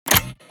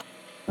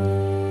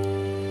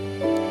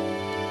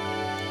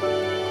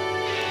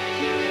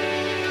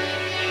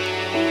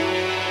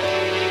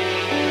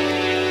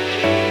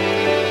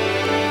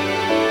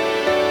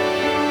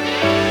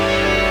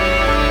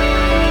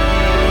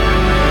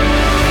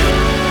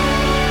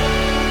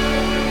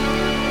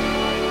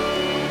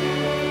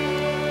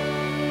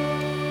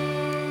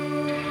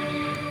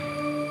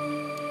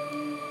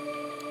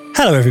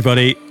Hello,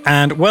 everybody,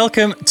 and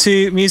welcome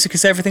to Music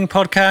is Everything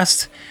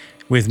podcast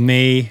with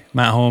me,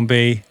 Matt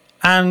Hornby,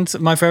 and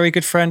my very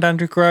good friend,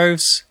 Andrew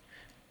Groves.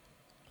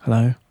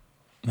 Hello.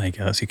 There you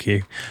go, that's your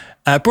cue.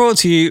 Brought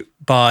to you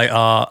by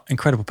our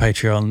incredible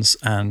Patreons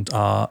and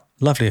our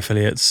lovely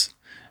affiliates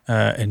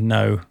in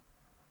no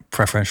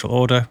preferential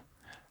order.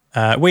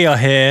 We are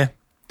here.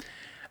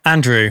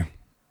 Andrew,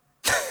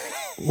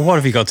 what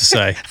have you got to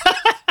say?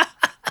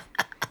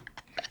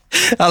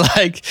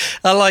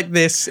 I like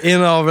this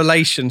in our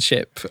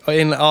relationship,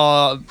 in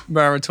our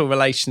marital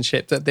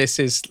relationship, that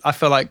I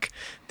feel like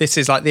this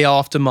is like the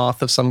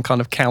aftermath of some kind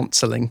of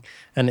counselling.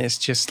 And it's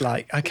just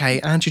like, okay,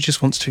 Andrew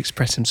just wants to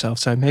express himself.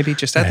 So maybe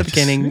just at the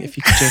beginning, if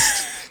you could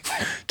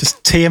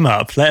just tee him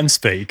up, let him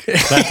speak.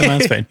 Let the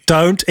man speak.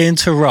 Don't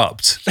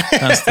interrupt.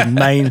 That's the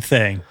main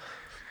thing.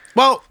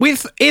 Well,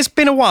 it's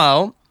been a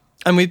while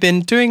and we've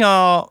been doing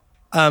our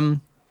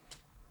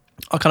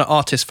kind of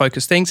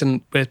artist-focused things,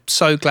 and we're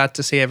so glad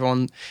to see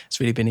everyone has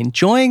really been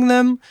enjoying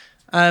them.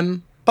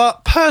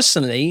 But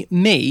personally,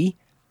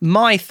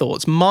 my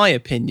thoughts, my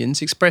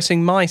opinions,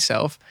 expressing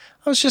myself,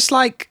 I was just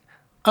like,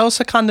 I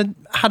also kind of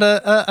had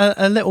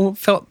a little,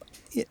 felt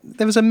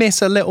there was a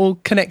little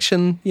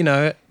connection,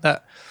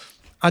 that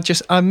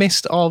I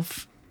missed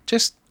of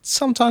just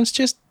sometimes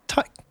just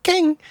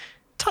touching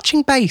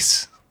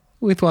base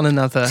with one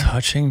another.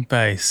 Touching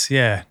base,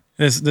 yeah.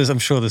 I'm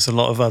sure there's a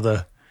lot of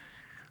other.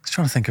 I was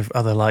trying to think of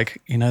other,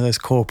 those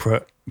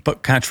corporate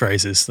but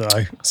catchphrases that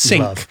I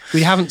love.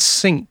 We haven't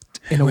synced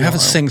in a while. We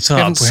haven't synced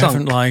up.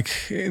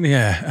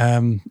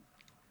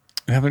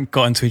 We haven't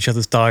got into each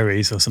other's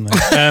diaries or something.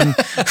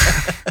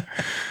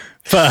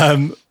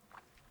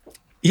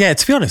 Yeah,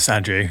 to be honest,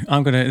 Andrew,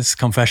 this is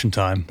confession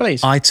time.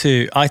 Please. I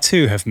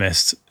too have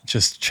missed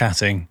just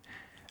chatting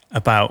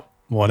about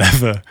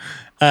whatever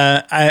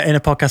in a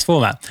podcast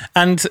format.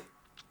 And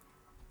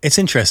it's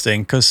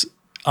interesting because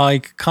I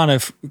kind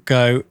of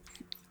go,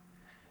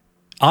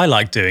 I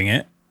like doing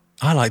it.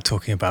 I like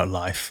talking about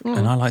life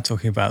and I like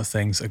talking about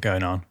things that are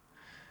going on.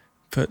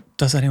 But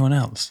does anyone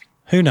else?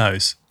 Who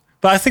knows?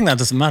 But I think that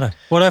doesn't matter.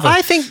 Whatever.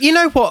 I think, you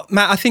know what,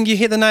 Matt? I think you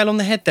hit the nail on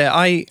the head there.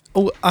 I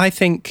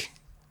think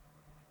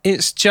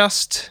it's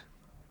just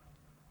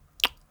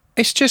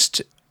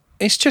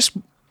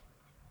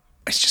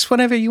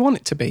whatever you want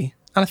it to be.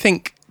 And I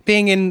think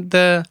being in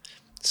the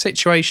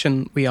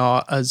situation we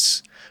are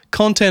as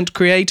content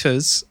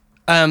creators,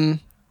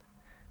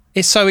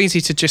 it's so easy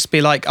to just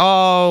be like,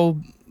 oh,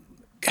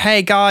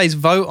 hey guys,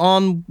 vote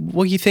on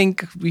what you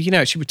think,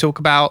 should we talk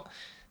about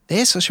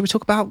this or should we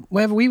talk about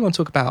whatever we want to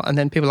talk about? And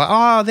then people are like,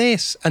 oh,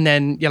 this. And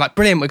then you're like,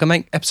 brilliant, we're going to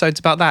make episodes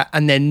about that.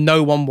 And then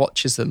no one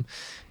watches them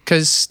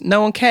because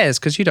no one cares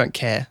because you don't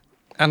care.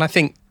 And I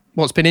think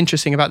what's been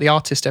interesting about the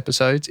artist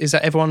episodes is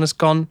that everyone has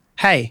gone,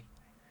 hey,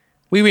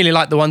 we really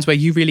like the ones where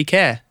you really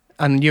care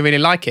and you really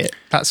like it.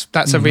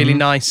 That's a really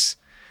nice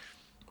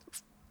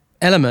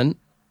element.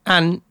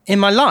 And in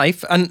my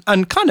life, and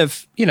kind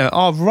of,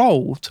 our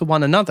role to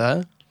one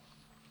another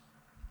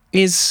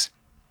is,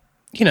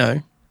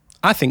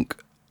 I think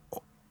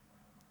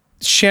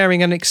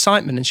sharing an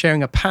excitement and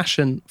sharing a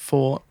passion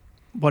for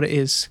what it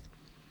is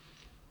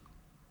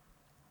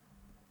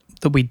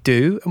that we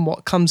do and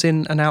what comes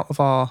in and out of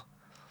our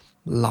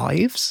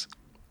lives.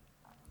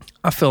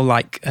 I feel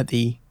like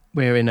we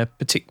have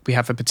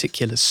a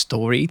particular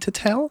story to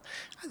tell.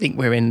 I think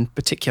we're in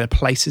particular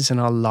places in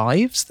our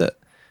lives that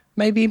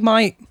maybe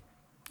might,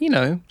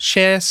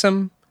 share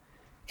some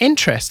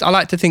interest. I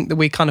like to think that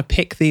we kind of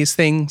pick these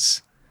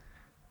things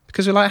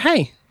because we're like,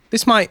 hey,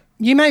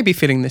 you may be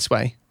feeling this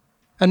way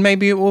and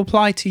maybe it will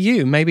apply to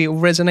you. Maybe it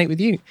will resonate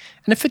with you.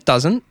 And if it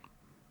doesn't,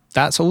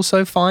 that's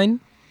also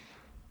fine.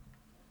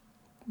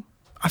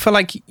 I feel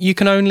like you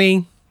can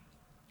only...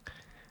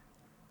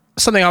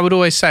 Something I would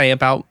always say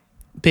about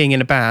being in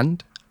a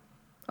band,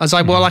 I was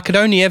like, well, I could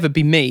only ever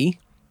be me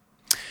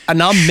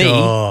and I'm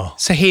me.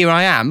 So here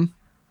I am.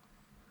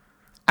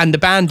 And the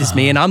band is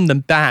me, and I'm the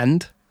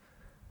band.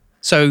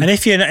 So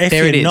if you're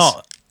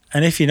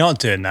not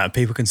doing that,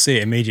 people can see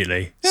it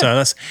immediately.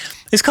 Yeah. So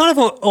it's kind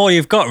of all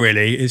you've got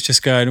really is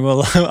just going,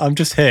 well, I'm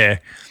just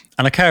here,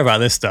 and I care about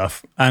this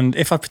stuff. And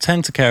if I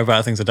pretend to care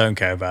about things I don't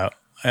care about,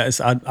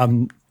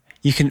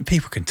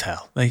 people can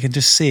tell. They can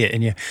just see it,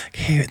 and you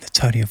hear it in the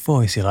tone of your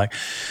voice. You're like,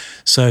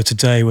 so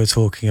today we're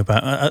talking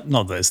about.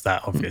 Not that it's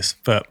that obvious,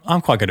 but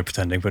I'm quite good at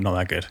pretending, but not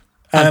that good.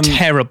 I'm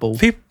terrible.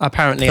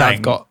 Apparently,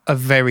 I've got a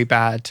very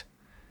bad.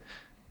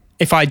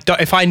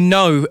 If I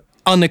know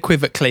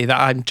unequivocally that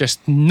I'm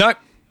just nope,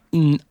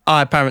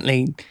 I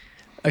apparently,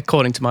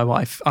 according to my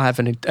wife, I have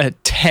a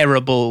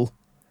terrible.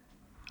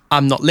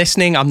 I'm not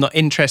listening. I'm not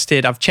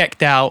interested. I've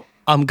checked out.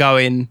 I'm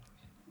going.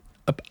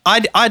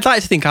 I'd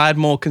like to think I had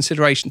more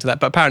consideration to that,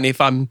 but apparently, if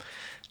I'm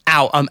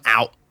out, I'm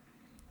out.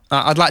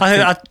 I'd like to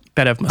think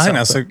better of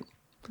myself.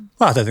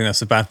 I don't think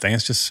that's a bad thing.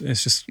 It's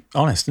just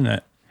honest, isn't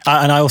it?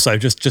 And I also,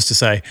 just to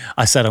say,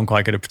 I said I'm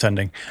quite good at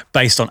pretending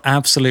based on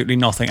absolutely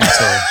nothing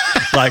at all.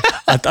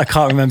 I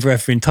can't remember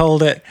ever being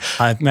told it.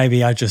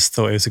 Maybe I just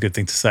thought it was a good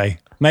thing to say.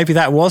 maybe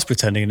that was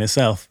pretending in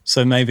itself.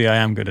 So maybe I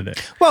am good at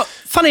it. Well,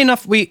 funny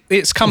enough,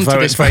 it's come to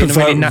this point in a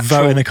really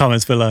natural... Vote in the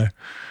comments below.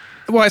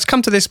 Well, it's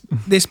come to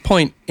this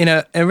point in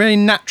a really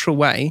natural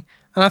way,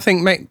 and I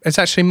think it's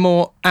actually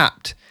more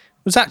apt.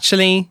 It was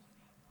actually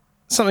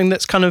something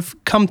that's kind of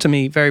come to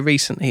me very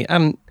recently,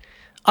 and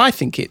I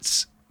think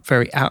it's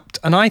very apt,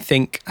 and I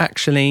think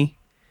actually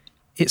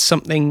it's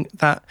something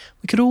that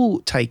we could all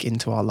take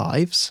into our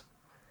lives,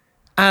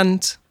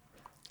 and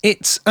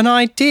it's an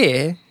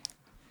idea.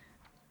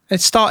 It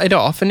started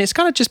off, and it's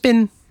kind of just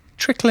been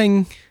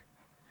trickling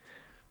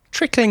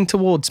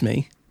towards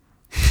me,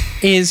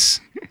 is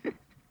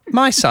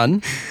my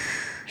son,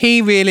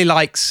 he really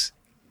likes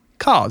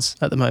cars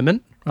at the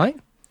moment, right?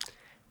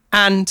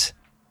 And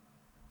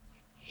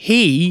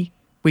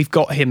we've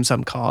got him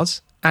some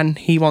cars, and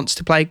he wants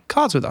to play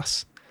cards with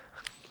us.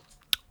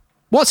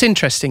 What's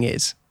interesting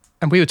is,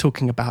 and we were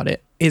talking about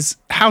it, is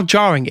how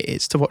jarring it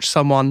is to watch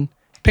someone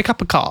pick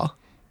up a car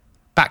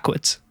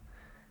backwards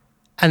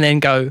and then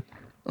go,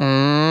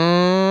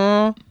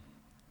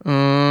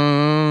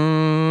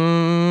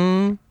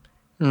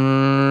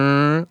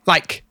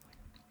 like,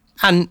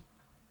 and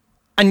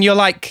you're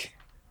like,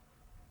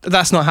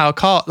 that's not how a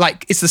car,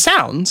 like, it's the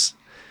sounds,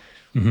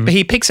 but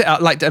he picks it up,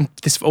 like,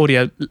 this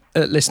audio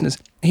listeners,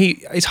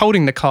 he is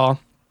holding the car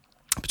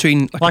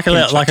between like a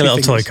little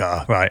toy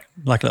car, right?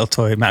 Like a little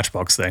toy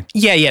Matchbox thing.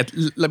 Yeah,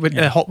 with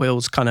the Hot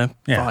Wheels kind of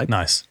vibe.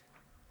 Nice.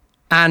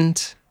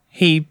 And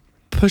he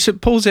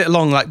pulls it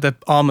along like the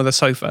arm of the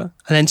sofa,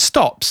 and then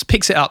stops,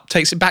 picks it up,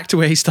 takes it back to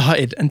where he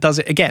started, and does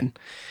it again.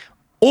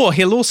 Or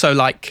he'll also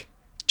like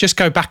just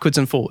go backwards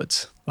and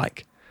forwards,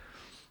 like,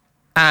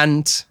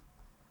 and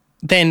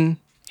then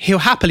he'll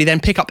happily then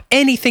pick up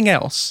anything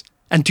else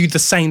and do the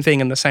same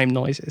thing and the same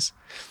noises.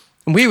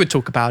 And we would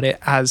talk about it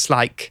as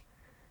like,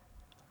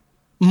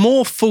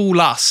 more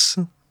fool us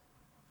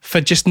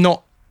for just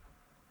not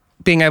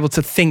being able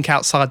to think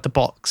outside the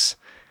box,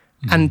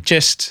 and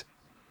just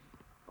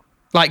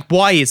like,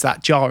 why is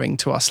that jarring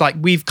to us? Like,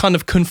 we've kind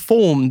of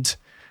conformed,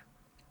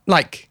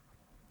 like,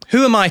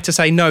 who am I to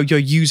say, no, you're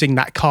using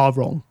that car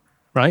wrong,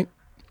 right?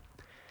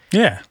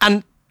 Yeah.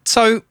 And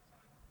so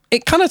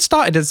it kind of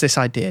started as this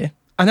idea,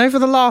 and over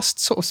the last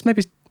sort of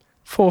maybe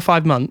 4 or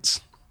 5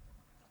 months,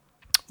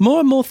 more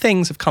and more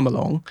things have come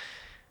along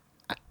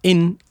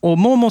or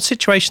more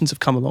situations have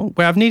come along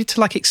where I've needed to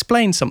like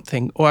explain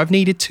something, or I've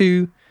needed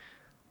to,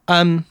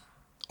 or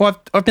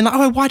I've been like,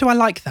 oh, why do I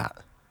like that?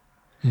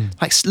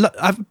 Like,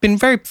 I've been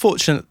very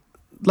fortunate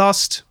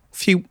last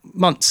few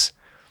months.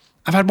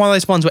 I've had one of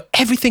those ones where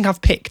everything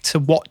I've picked to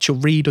watch or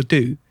read or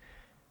do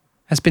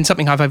has been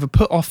something I've either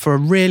put off for a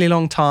really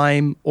long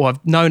time or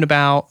I've known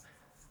about,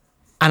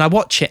 and I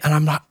watch it and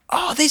I'm like,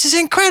 oh, this is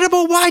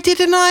incredible. Why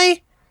didn't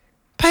I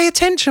pay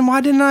attention?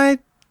 Why didn't I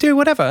do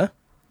whatever?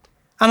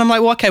 And I'm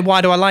like, well, okay,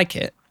 why do I like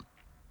it?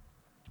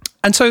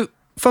 And so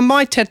for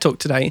my TED Talk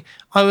today,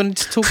 I wanted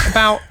to talk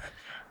about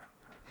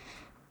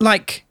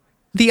like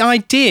the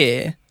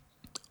idea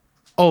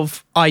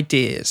of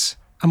ideas.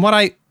 And what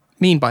I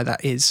mean by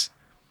that is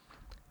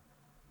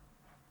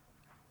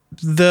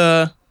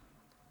the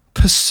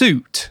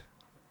pursuit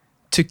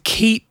to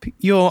keep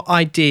your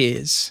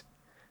ideas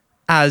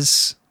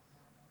as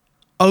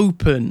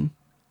open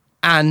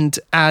and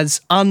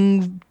as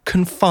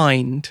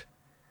unconfined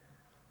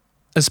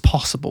as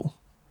possible.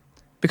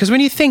 Because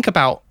when you think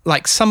about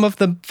like some of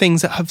the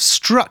things that have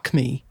struck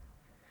me,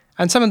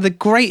 and some of the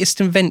greatest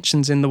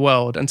inventions in the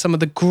world, and some of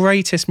the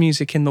greatest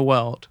music in the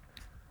world,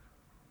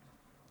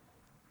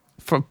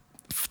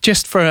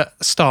 just for a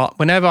start,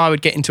 whenever I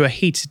would get into a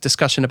heated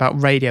discussion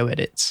about radio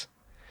edits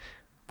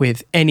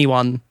with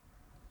anyone,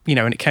 you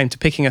know, when it came to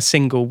picking a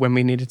single when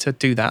we needed to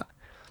do that,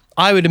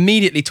 I would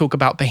immediately talk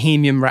about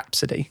Bohemian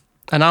Rhapsody.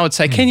 And I would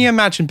say, can you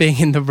imagine being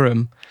in the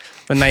room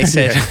when they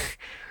said,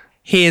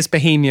 here's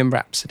Bohemian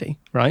Rhapsody,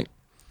 right?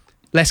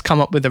 Let's come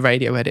up with a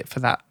radio edit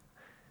for that.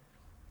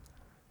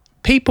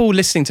 People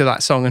listening to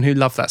that song and who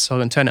love that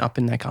song and turn it up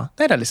in their car,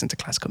 they don't listen to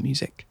classical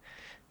music.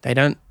 They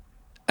don't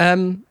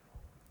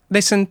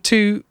listen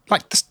to,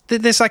 like,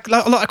 there's like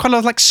quite a lot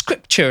of like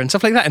scripture and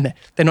stuff like that in there.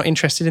 They're not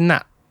interested in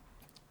that.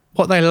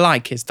 What they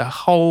like is the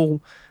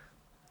whole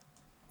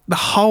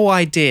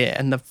idea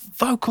and the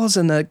vocals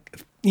and the,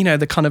 you know,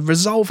 the kind of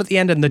resolve at the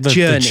end and the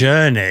journey.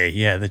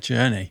 The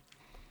journey.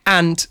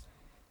 And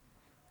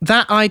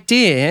that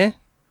idea,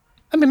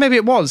 I mean, maybe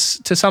it was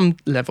to some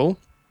level.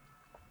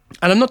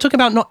 And I'm not talking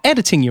about not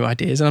editing your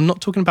ideas, and I'm not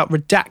talking about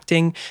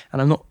redacting,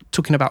 and I'm not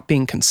talking about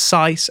being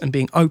concise and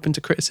being open to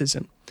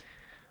criticism.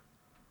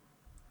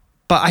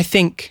 But I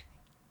think,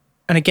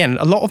 and again,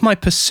 a lot of my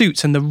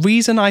pursuits and the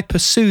reason I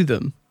pursue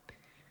them,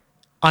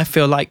 I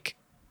feel like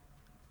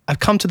I've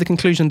come to the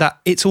conclusion that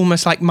it's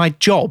almost like my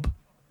job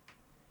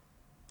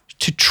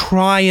to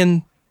try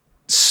and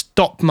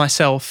stop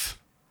myself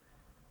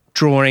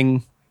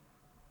drawing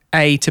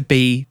A to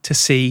B to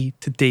C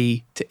to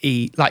D to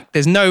E. Like,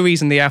 there's no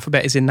reason the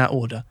alphabet is in that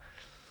order.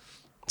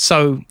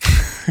 So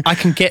I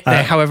can get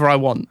there however I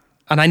want.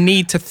 And I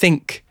need to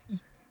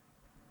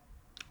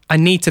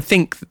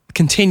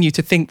continue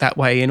to think that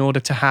way in order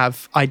to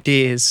have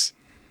ideas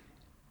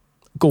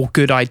or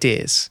good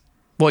ideas.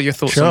 What are your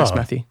thoughts on this, Sure.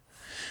 Matthew?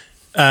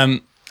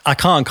 I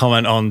can't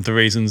comment on the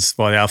reasons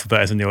why the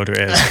alphabet is in the order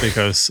it is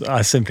because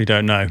I simply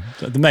don't know.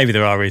 Maybe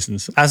there are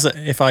reasons.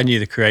 If I knew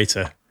the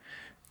creator,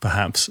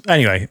 perhaps.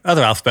 Anyway,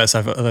 other alphabets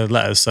have other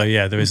letters, so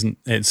yeah, there isn't.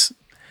 It's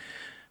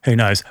who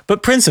knows.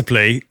 But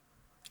principally,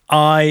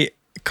 I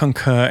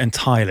concur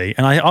entirely,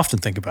 and I often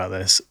think about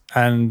this,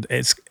 and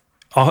it's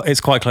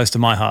quite close to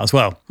my heart as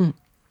well.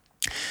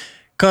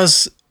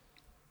 Because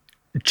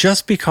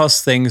just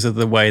because things are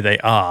the way they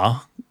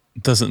are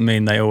doesn't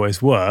mean they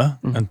always were,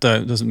 and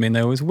doesn't mean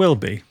they always will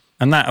be.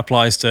 And that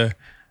applies to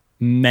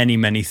many,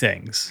 many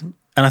things.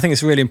 And I think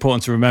it's really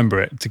important to remember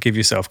it, to give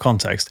yourself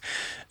context.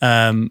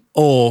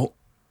 Or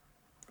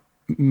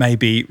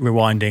maybe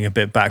rewinding a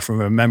bit back from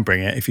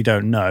remembering it, if you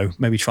don't know,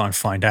 maybe try and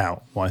find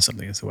out why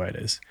something is the way it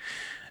is.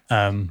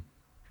 I'll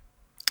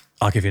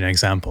give you an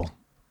example.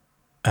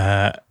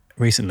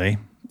 Recently,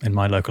 in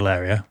my local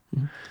area,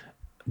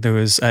 there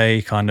was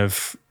a kind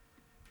of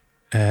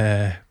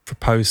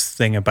proposed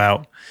thing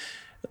about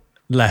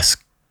less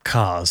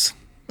cars,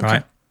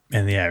 right,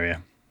 in the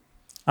area.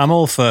 I'm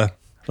all for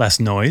less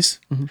noise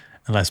and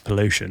less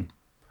pollution.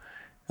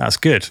 That's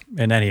good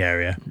in any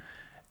area.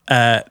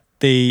 Some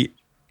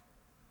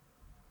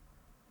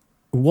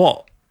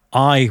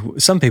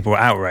people were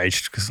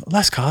outraged because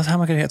less cars, how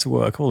am I going to get to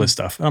work? All this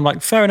stuff. And I'm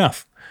like, fair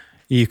enough.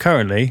 You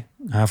currently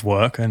have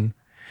work and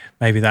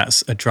maybe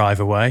that's a drive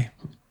away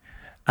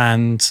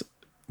and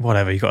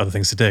whatever, you've got other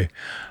things to do.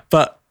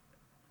 But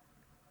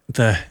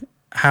the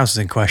houses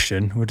in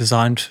question were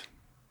designed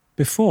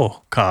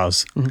before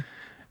cars.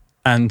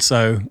 And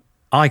so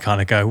I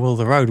kind of go, well,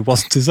 the road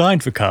wasn't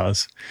designed for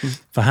cars.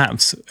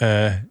 Perhaps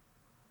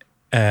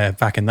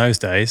back in those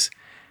days,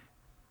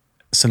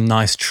 some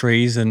nice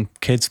trees and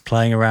kids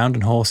playing around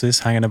and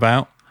horses hanging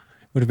about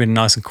would have been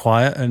nice and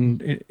quiet.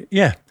 And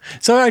yeah.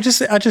 So I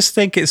just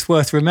think it's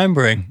worth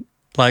remembering,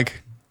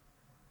 like,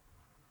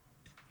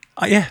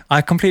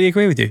 I completely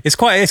agree with you. It's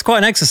quite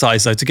an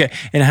exercise though to get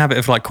in a habit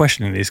of like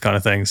questioning these kind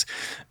of things,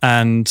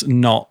 and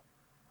not.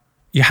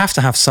 You have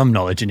to have some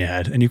knowledge in your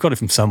head, and you've got it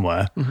from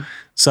somewhere.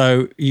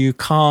 So you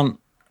can't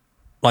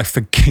like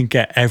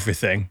forget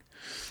everything.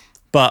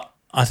 But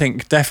I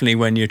think definitely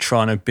when you're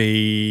trying to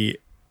be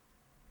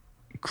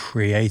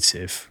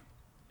creative,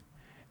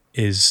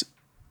 is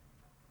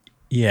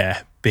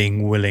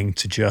being willing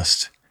to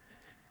just.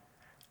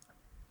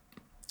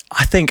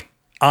 I think.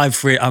 I'm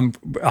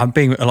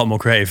being a lot more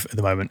creative at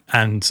the moment,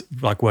 and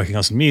like working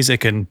on some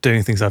music and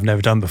doing things I've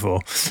never done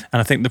before.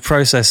 And I think the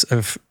process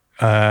of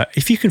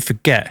if you can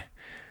forget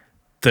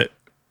that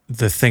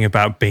the thing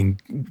about being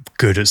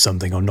good at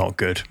something or not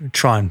good,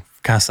 try and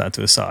cast that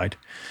to the side.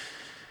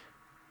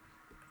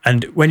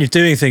 And when you're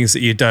doing things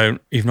that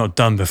you've not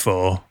done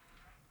before,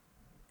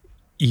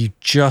 you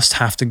just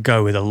have to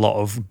go with a lot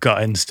of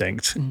gut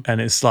instinct,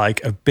 and it's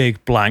like a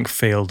big blank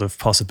field of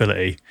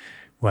possibility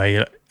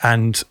where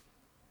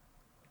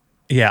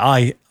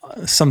I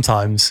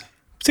sometimes,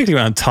 particularly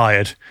when I'm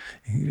tired,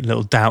 a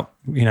little doubt,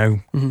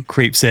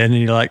 creeps in,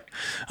 and you're like,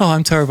 oh,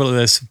 I'm terrible at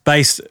this,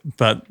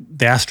 but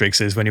the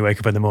asterisk is when you wake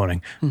up in the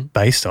morning,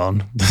 based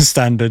on the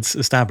standards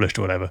established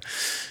or whatever.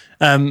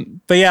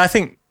 But yeah, I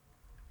think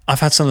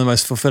I've had some of the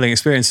most fulfilling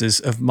experiences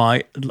of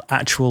my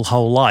actual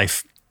whole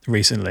life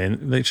recently,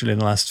 and literally in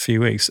the last few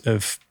weeks,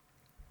 of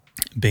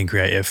being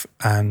creative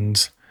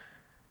and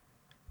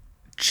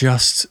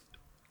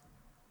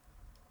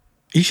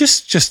you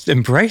just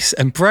embrace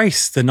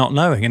the not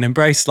knowing, and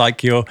embrace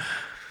like with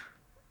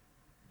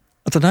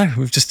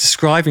just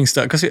describing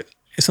stuff, because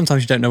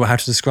sometimes you don't know how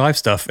to describe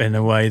stuff in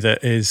a way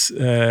that is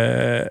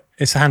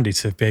it's handy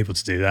to be able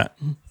to do that,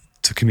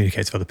 to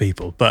communicate to other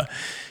people. But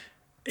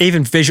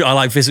even I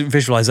like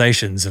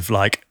visualizations of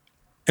like,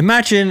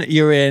 imagine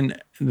you're in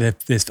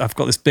I've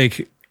got this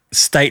big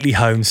stately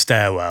home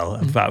stairwell,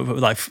 about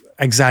like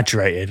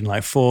exaggerated, and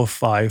like 4 or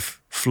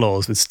 5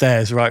 floors with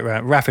stairs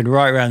wrapping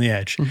right around the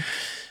edge.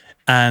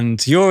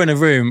 And you're in a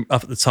room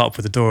up at the top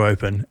with the door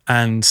open,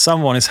 and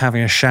someone is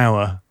having a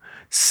shower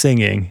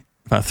singing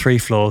about 3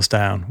 floors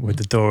down with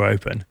the door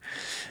open,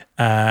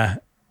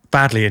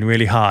 badly and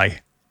really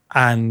high.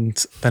 And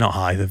they're not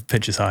high, the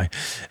pitch is high.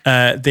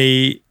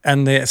 The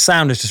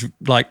sound is just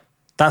like,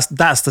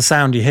 that's the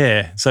sound you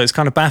hear. So it's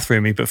kind of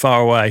bathroomy, but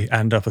far away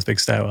and up a big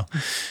stairwell.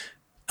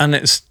 And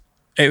it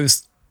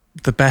was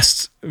the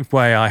best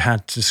way I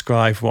had to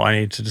describe what I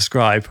needed to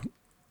describe,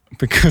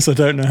 because I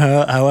don't know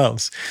how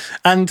else.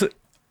 And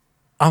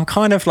I'm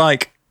kind of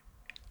like,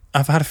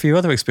 I've had a few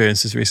other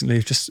experiences recently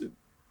of just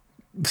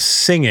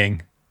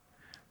singing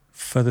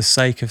for the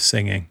sake of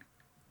singing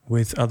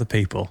with other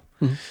people.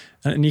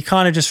 And you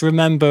kind of just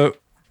remember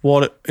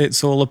what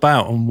it's all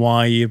about and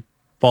why you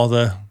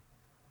bother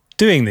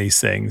doing these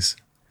things.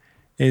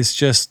 Is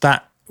just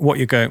that what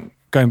you're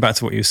going back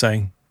to what you were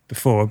saying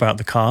before about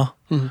the car,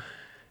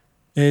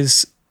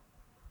 is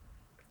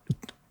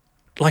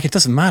like, it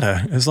doesn't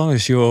matter as long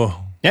as you're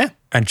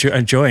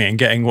enjoying it and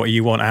getting what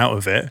you want out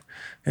of it.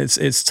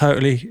 It's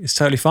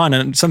totally fine.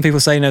 And some people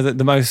say that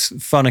the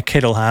most fun a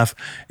kid will have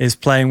is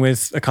playing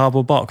with a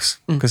cardboard box,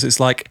 because it's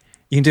like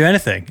You can do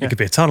anything. It could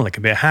be a tunnel, it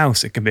can be a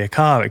house, it can be a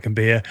car, it can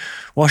be a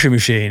washing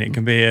machine, it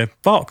can be a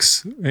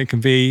box, it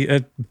can be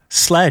a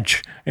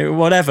sledge,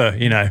 whatever,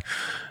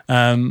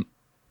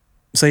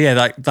 So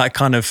yeah, that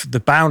kind of the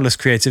boundless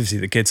creativity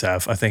that kids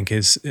have, I think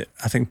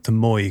the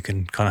more you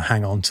can kind of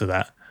hang on to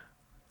that,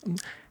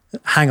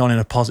 hang on in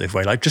a positive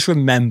way. Like just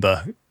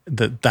remember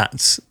that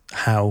that's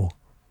how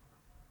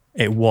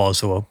it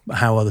was or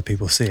how other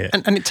people see it.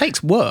 And it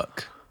takes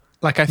work.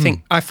 Like I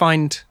think I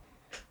find,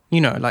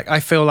 I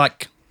feel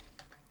like,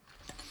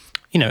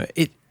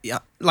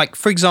 like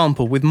for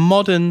example, with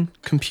modern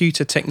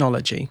computer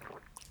technology,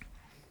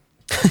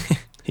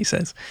 he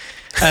says,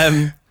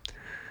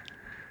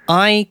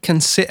 I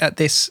can sit at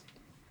this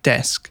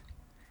desk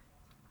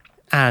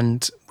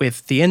and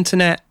with the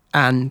internet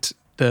and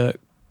the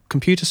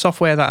computer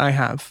software that I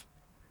have,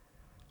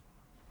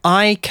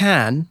 I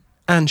can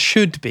and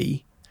should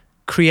be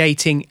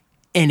creating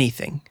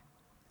anything.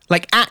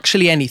 Like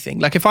actually anything.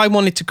 Like if I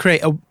wanted to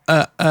create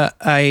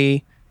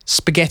a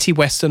spaghetti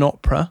Western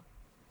opera,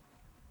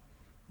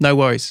 no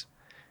worries.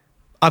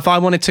 If I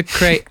wanted to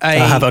create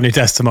I'll have it on your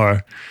desk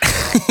tomorrow.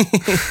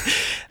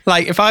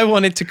 Like if I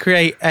wanted to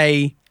create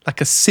a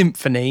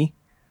symphony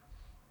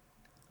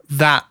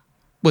that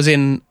was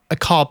in a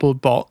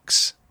cardboard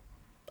box,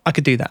 I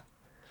could do that.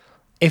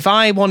 If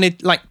I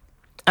wanted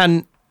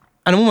and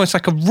almost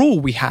like a rule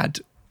we had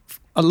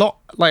a lot,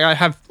 like I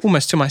have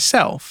almost to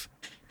myself,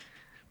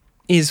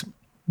 is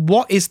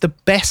what is the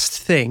best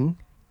thing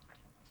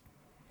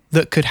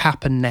that could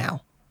happen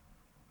now?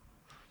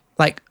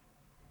 Like,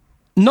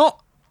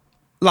 not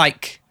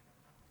like,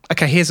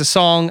 okay, here's a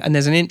song and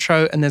there's an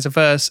intro and there's a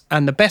verse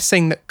and the best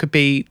thing that could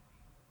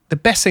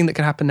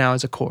happen now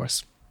is a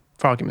chorus,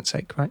 for argument's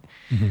sake, right?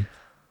 Mm-hmm.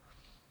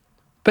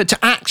 But to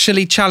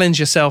actually challenge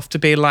yourself to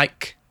be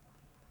like,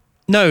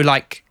 no,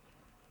 like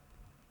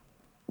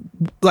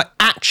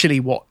actually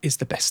what is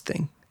the best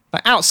thing?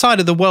 Like outside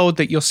of the world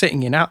that you're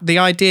sitting in, out the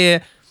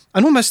idea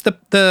and almost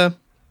the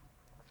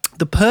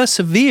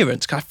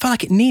perseverance, 'cause I feel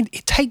like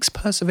it takes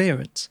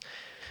perseverance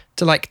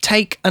to like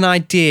take an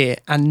idea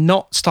and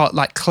not start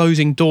like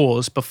closing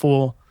doors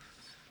before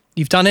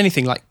you've done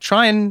anything. Like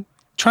try and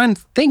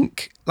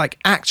think like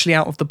actually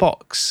out of the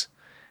box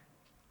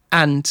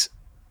and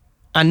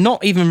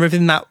not even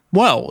within that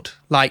world.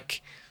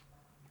 Like,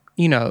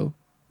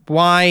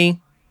 why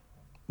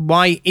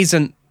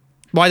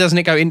doesn't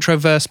it go intro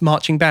verse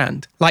marching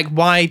band? Like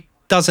why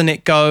doesn't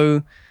it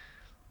go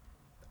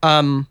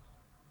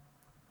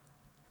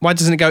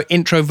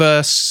intro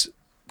verse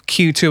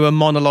cue to a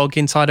monologue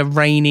inside a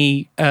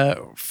rainy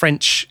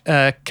French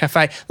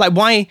cafe? Like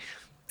why,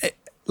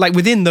 like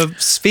within the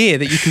sphere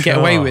that you can get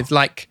away with,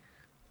 like,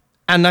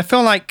 and I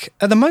feel like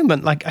at the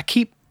moment, like I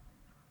keep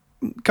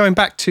going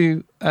back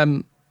to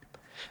a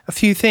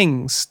few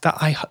things that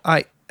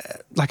I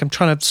like I'm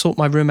trying to sort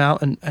my room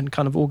out and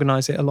kind of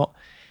organize it a lot.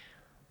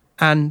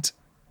 And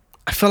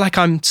I feel like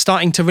I'm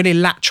starting to really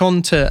latch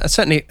on to,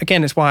 certainly,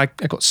 again, it's why I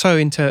got so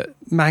into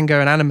manga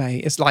and anime.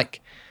 It's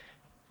like,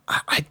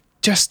 I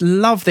just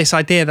love this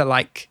idea that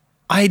like,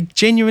 I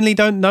genuinely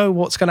don't know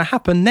what's going to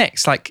happen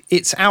next. Like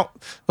it's out,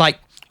 like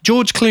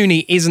George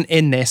Clooney isn't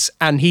in this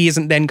and he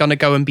isn't then going to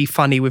go and be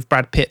funny with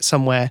Brad Pitt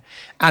somewhere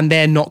and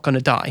they're not going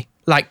to die.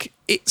 Like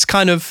it's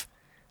kind of,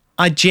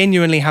 I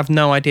genuinely have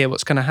no idea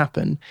what's going to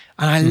happen.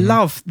 And I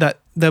love that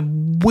the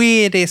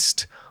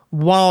weirdest,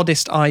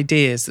 wildest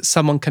ideas that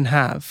someone can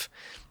have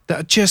that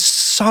are just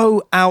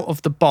so out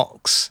of the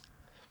box.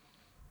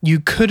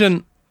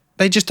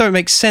 They just don't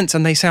make sense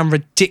and they sound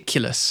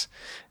ridiculous.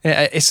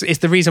 It's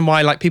the reason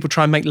why like people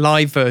try and make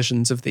live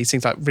versions of these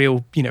things like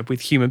real,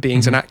 with human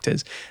beings and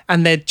actors,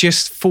 and they're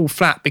just fall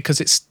flat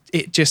because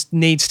it just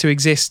needs to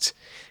exist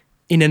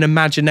in an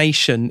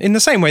imagination in the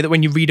same way that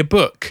when you read a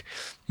book,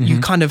 you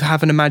kind of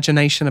have an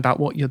imagination about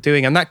what you're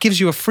doing, and that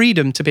gives you a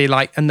freedom to be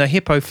like, and the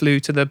hippo flew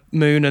to the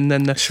moon, and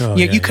then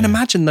you can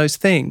imagine those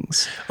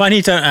things. Well, and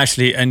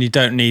you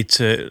don't need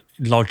to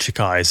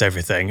logicize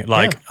everything.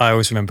 Like I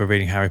always remember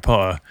reading Harry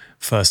Potter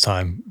first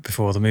time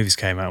before the movies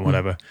came out and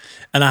whatever,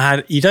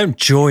 and you don't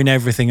join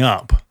everything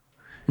up.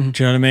 Do you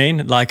know what I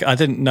mean? Like I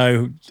didn't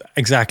know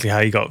exactly how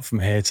you got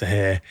from here to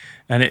here,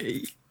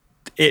 and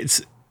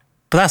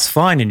but that's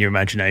fine in your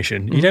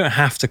imagination. You don't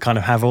have to kind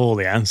of have all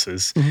the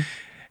answers.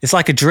 It's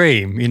like a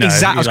dream,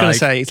 Exactly. I was going to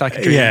say, it's like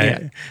a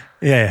dream.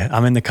 Yeah.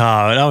 I'm in the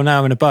car. Oh, now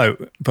I'm in a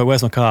boat. But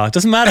where's my car? It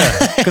doesn't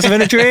matter because I'm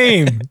in a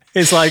dream.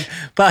 It's like,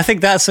 but I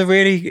think it's a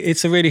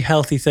really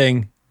healthy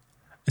thing.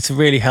 It's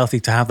really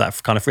healthy to have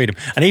that kind of freedom.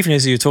 And even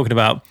as you're talking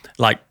about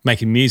like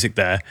making music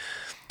there,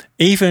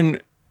 even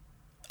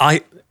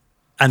and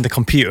the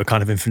computer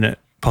kind of infinite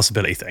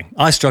possibility thing,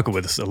 I struggle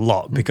with this a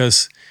lot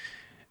because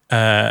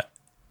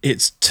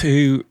it's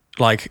too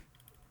like,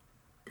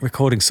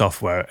 recording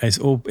software is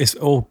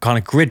all kind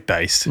of grid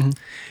based,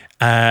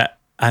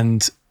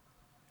 and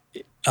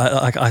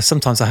I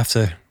sometimes I have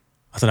to,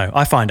 I don't know,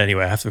 I find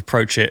anyway I have to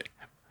approach it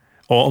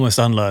or almost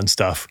unlearn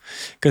stuff,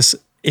 because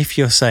if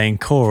you're saying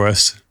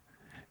chorus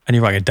and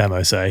you're writing a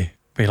demo, say,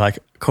 be like,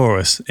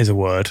 chorus is a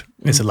word,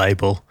 it's a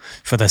label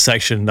for the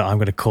section that I'm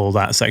going to call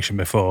that section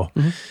before.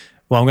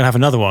 well, I'm going to have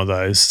another one of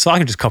those. So I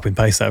can just copy and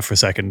paste that for a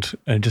second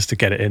and just to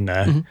get it in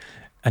there. Mm-hmm.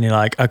 And you're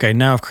like, okay,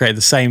 now I've created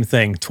the same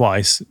thing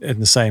twice in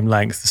the same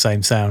length, the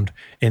same sound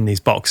in these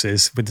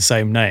boxes with the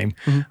same name.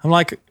 Mm-hmm. I'm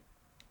like,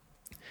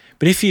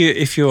 but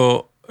if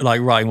you're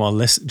like writing while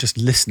just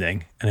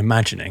listening and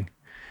imagining,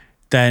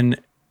 then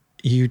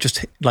you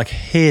just like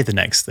hear the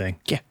next thing.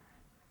 Yeah.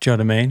 Do you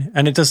know what I mean?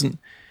 And it doesn't,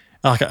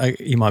 like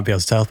you might be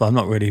able to tell, but I'm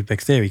not really a big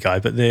theory guy,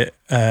 but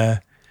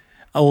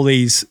all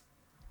these,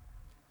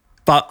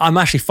 but I'm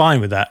actually fine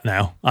with that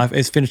now.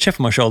 It's been a chip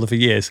on my shoulder for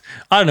years.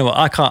 I don't know what,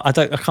 I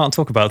can't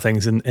talk about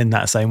things in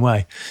that same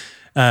way.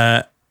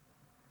 I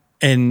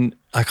don't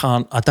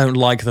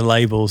like the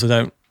labels. I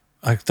don't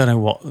know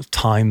what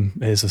time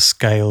is of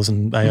scales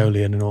and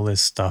Aeolian and all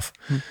this stuff.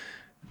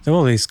 There are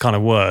all these kind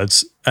of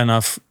words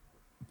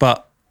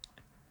but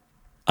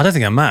I don't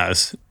think that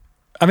matters.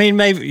 I mean,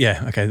 maybe,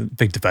 yeah, okay,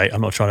 big debate.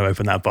 I'm not trying to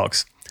open that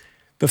box.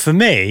 But for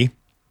me,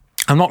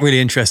 I'm not really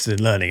interested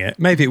in learning it.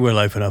 Maybe it will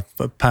open up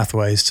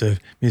pathways to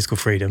musical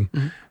freedom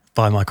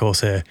by my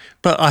course here.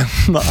 But I'm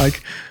not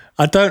like,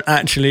 I don't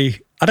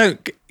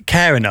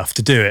care enough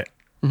to do it,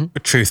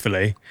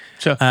 truthfully.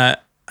 Sure.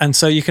 And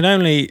so you can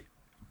only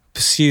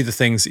pursue the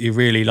things that you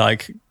really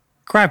like,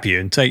 grab you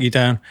and take you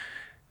down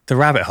the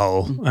rabbit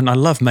hole. And I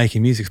love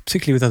making music,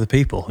 particularly with other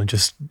people, and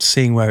just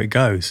seeing where it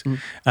goes.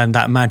 And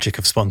that magic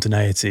of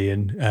spontaneity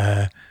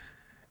and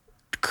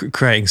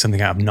creating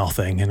something out of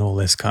nothing and all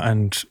this kind.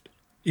 And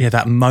yeah,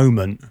 that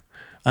moment,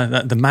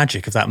 the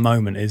magic of that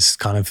moment is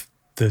kind of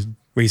the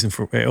reason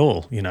for it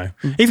all. You know,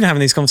 even having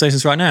these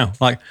conversations right now,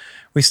 like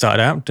we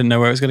started out, didn't know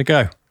where it was going to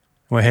go.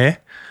 We're here.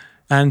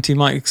 And you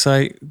might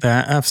say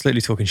they're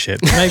absolutely talking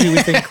shit. But maybe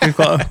we think we've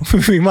got,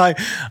 we might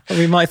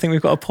think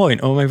we've got a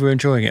point, or maybe we're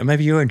enjoying it.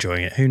 Maybe you're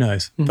enjoying it. Who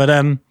knows?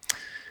 But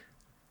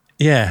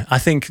yeah, I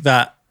think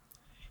that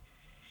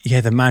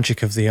the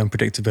magic of the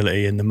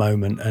unpredictability in the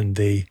moment and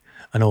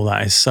all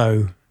that is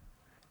so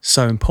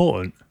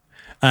important.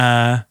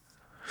 And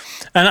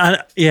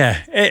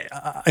yeah,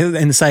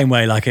 in the same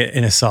way, like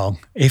in a song,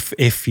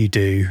 if you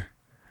do,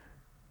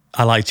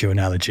 I liked your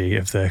analogy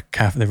of the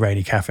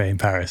rainy cafe in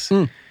Paris.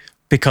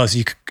 Because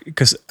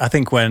I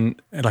think when,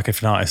 like,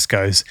 if an artist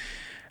goes,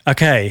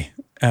 okay,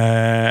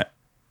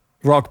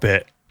 rock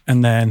bit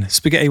and then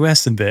spaghetti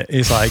western bit,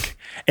 is like,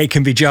 it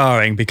can be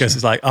jarring because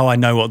it's like, oh, I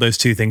know what those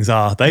two things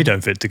are. They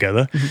don't fit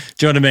together. Do you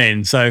know what I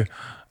mean? So,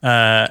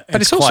 but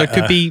it also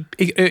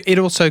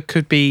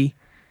could be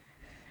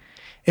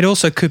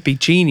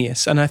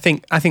genius. And I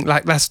think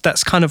like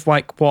that's kind of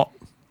like what.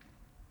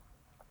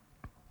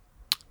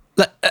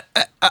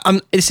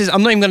 I'm not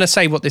even going to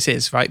say what this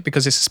is, right?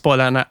 Because it's a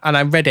spoiler, and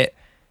I read it,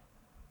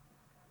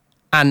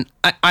 and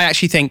I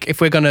actually think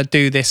if we're going to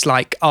do this,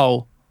 like,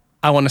 oh,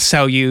 I want to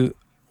sell you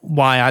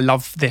why I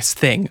love this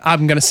thing,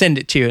 I'm going to send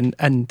it to you,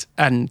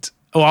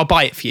 or I'll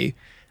buy it for you,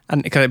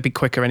 and it'll be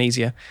quicker and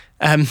easier,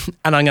 and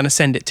I'm going to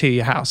send it to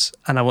your house,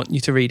 and I want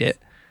you to read it.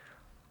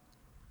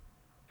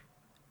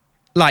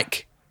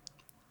 Like,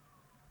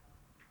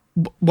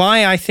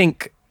 why I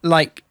think.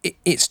 Like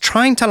it's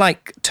trying to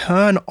like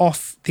turn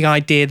off the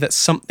idea that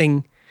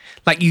something,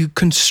 like you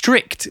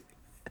constrict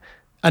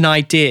an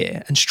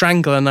idea and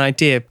strangle an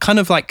idea kind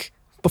of like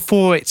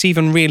before it's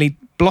even really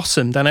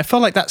blossomed. And I feel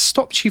like that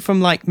stops you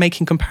from like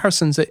making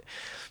comparisons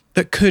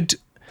that could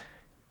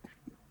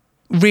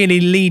really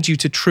lead you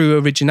to true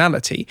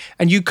originality.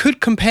 And you could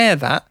compare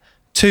that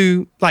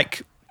to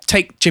like,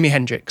 take Jimi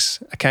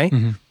Hendrix,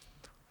 okay?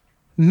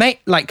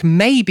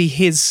 Maybe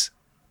his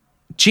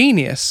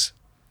genius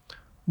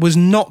was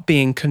not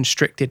being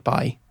constricted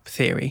by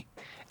theory,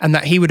 and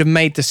that he would have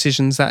made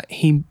decisions that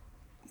he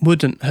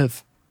wouldn't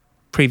have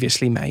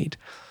previously made.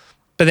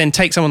 But then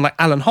take someone like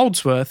Alan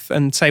Holdsworth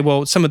and say,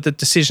 well, some of the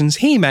decisions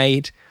he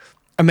made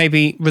are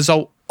maybe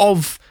result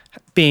of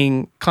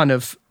being kind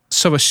of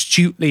so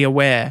astutely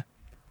aware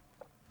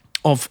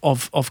of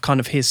kind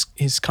of his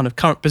kind of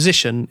current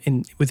position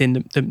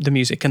within the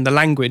music and the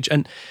language.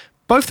 And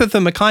both of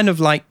them are kind of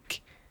like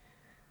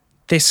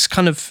this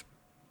kind of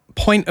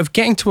point of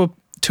getting to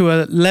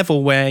a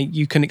level where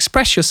you can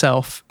express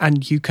yourself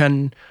and you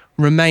can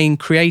remain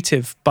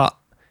creative, but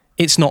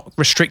it's not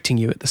restricting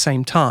you at the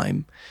same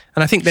time.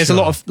 And I think there's a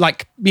lot of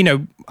like, you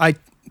know, I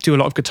do a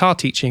lot of guitar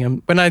teaching,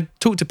 and when I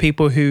talk to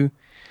people who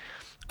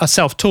are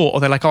self-taught, or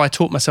they're like, oh, I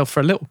taught myself for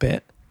a little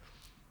bit,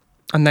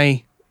 and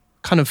they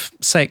kind of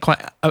say it quite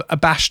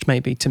abashed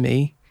maybe to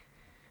me.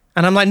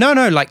 And I'm like, no,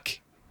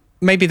 like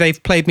maybe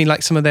they've played me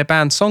like some of their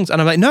band songs.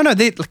 And I'm like, no,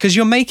 because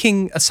you're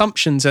making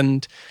assumptions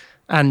and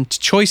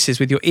choices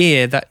with your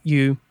ear that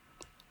you,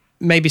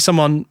 maybe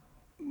someone,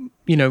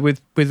 you know,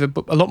 with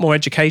a lot more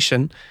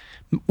education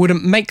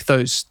wouldn't make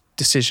those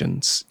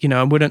decisions, you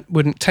know, and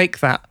wouldn't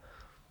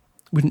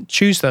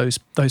choose those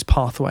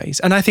pathways.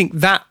 And I think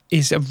that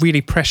is a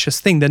really precious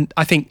thing. Then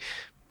I think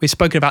we've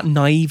spoken about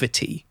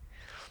naivety,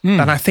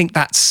 and I think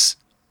that's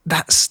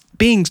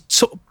being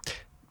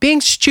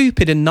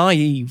stupid and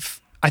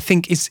naive, I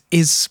think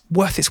is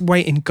worth its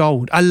weight in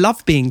gold. I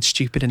love being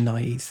stupid and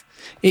naive.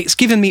 It's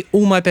given me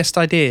all my best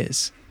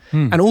ideas,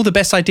 and all the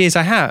best ideas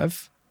I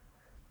have,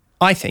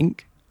 I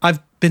think I've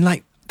been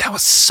like, that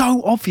was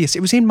so obvious. It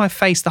was in my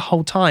face the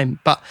whole time,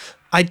 but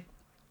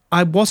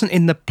I wasn't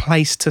in the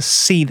place to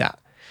see that.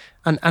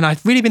 And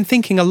I've really been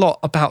thinking a lot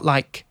about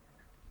like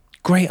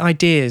great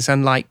ideas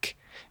and like,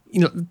 you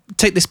know,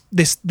 take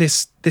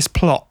this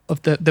plot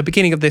of the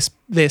beginning of this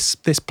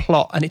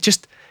plot, and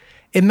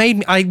it made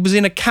me. I was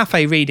in a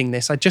cafe reading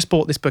this. I just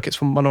bought this book. It's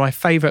from one of my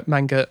favorite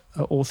manga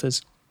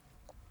authors,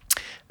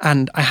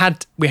 and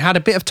we had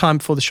a bit of time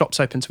before the shops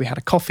opened, so we had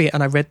a coffee,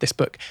 and I read this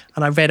book,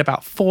 and I read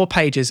about 4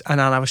 pages, and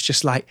then I was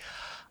just like,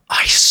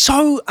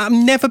 I've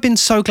never been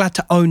so glad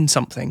to own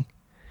something,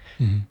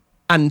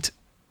 and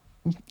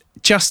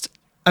just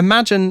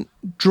imagine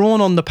drawn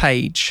on the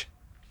page,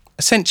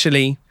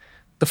 essentially,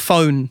 the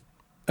phone,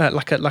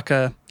 like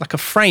a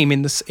frame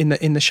in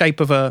the shape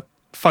of a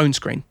phone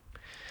screen.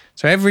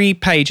 So every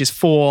page is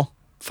 4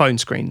 phone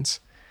screens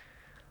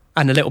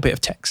and a little bit of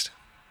text,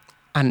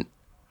 and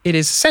it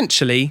is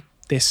essentially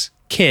this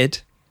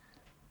kid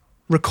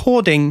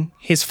recording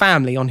his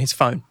family on his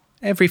phone.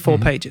 Every 4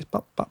 pages,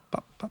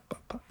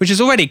 which is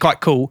already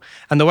quite cool.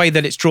 And the way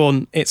that it's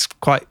drawn, it's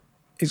quite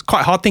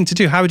a hard thing to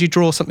do. How would you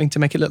draw something to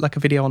make it look like a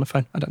video on a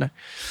phone? I don't know.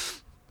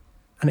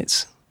 And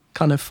it's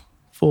kind of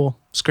 4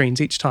 screens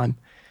each time.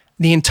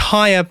 The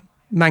entire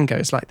manga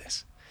is like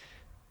this.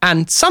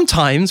 And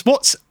sometimes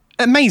what's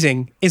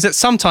amazing is that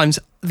sometimes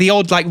the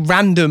odd like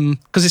random,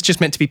 because it's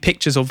just meant to be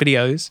pictures or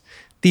videos,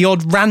 the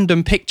odd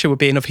random picture would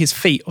be in of his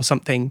feet or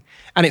something,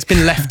 and it's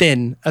been left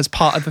in as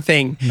part of the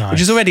thing, which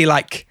is already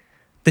like,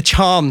 the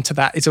charm to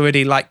that is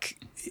already like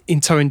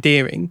so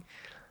endearing.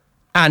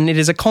 And it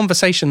is a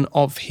conversation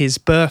of his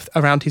birth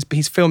around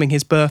he's filming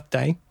his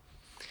birthday.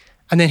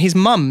 And then his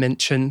mum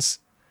mentions,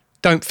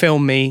 don't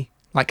film me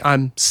like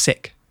I'm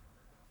sick.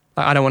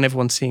 Like, I don't want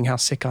everyone seeing how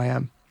sick I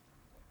am.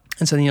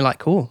 And so then you're like,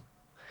 cool.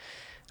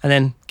 And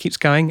then keeps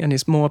going, and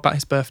it's more about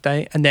his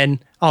birthday. And then,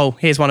 oh,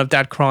 here's one of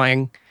dad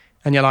crying.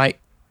 And you're like,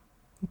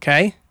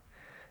 okay.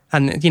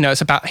 And, you know,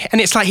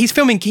 it's like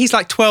he's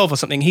like 12 or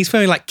something. He's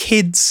filming like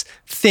kids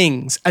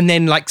things. And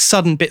then like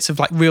sudden bits of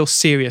like real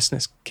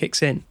seriousness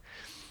kicks in.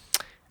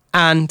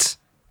 And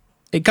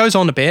it goes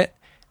on a bit,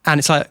 and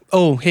it's like,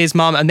 oh, here's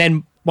mum. And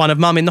then one of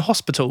mum in the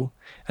hospital.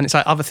 And it's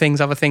like other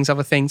things.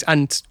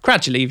 And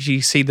gradually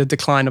you see the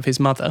decline of his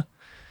mother.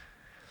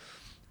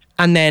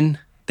 And then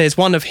there's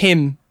one of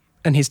him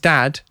and his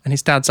dad's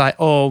like,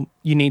 oh,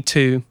 you need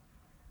to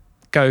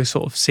go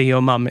sort of see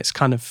your mum. It's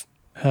kind of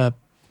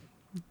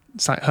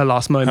it's like her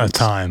last moment. Her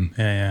time,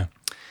 yeah.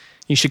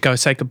 You should go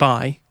say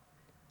goodbye.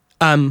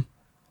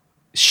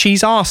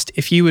 She's asked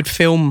if you would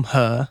film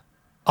her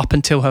up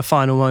until her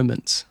final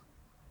moments.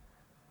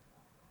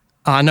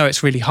 I know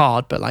it's really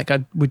hard, but like,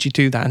 would you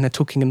do that? And they're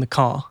talking in the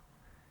car.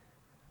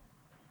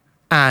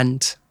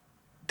 And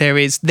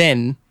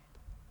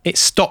it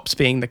stops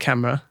being the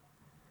camera,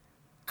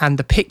 and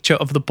the picture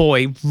of the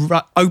boy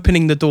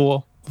opening the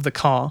door of the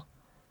car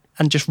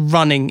and just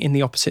running in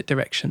the opposite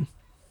direction.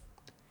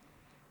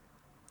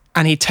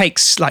 And he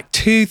takes like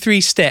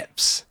 2-3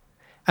 steps,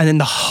 and then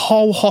the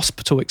whole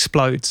hospital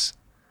explodes.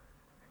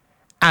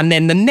 And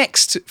then the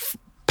next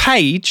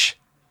page,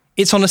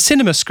 it's on a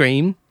cinema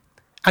screen,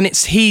 and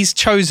he's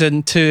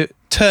chosen to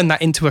turn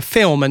that into a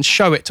film and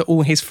show it to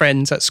all his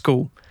friends at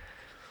school.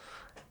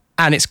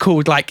 And it's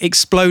called like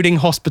Exploding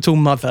Hospital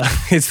Mother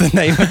is the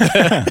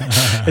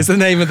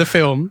name of the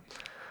film.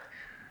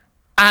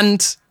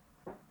 And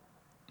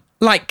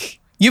like,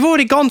 you've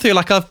already gone through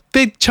like a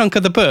big chunk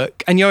of the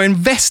book, and you're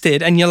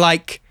invested, and you're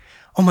like,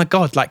 oh my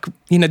God, like,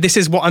 you know, this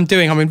is what I'm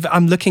doing.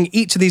 I'm looking at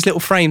each of these little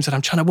frames, and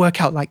I'm trying to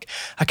work out like,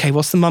 okay,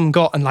 what's the mum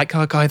got? And like,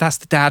 oh God, that's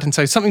the dad. And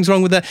so something's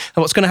wrong with it.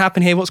 And what's going to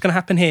happen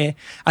here?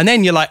 And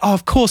then you're like, oh,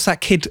 of course that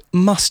kid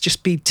must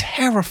just be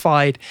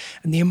terrified,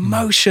 and the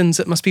emotions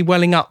that must be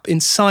welling up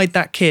inside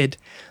that kid.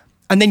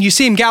 And then you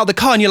see him get out of the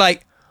car, and you're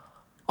like,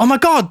 oh my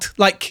God,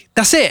 like,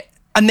 that's it.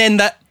 And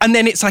then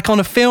it's like on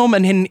a film,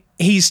 and then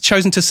he's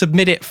chosen to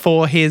submit it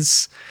for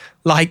his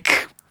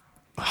like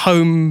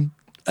home,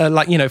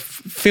 like, you know,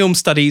 film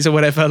studies or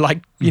whatever,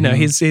 like, you know,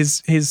 his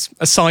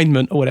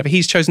assignment or whatever.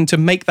 He's chosen to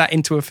make that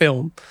into a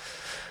film.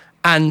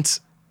 And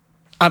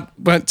I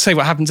won't say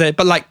what happens there,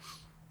 but like,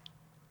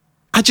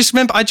 I just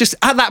remember, at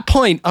that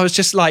point, I was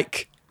just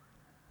like,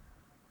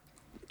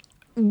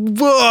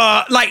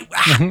 whoa, like,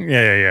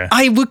 yeah.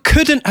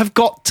 Couldn't have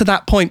got to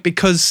that point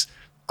because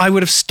I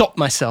would have stopped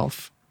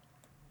myself.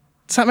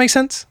 Does that make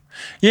sense?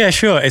 Yeah,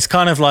 sure. It's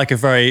kind of like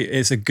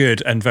it's a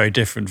good and very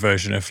different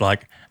version of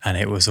like, and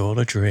it was all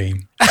a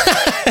dream.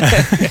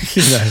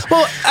 You know?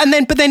 Well,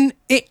 but then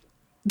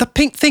the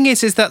pink thing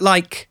is that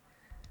like,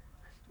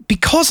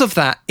 because of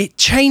that, it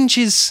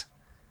changes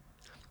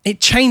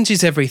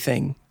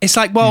everything. It's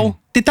like,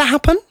 well, did that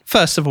happen?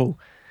 First of all,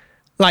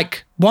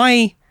 like,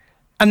 why?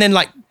 And then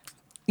like,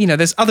 you know,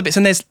 there's other bits,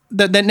 and there's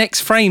the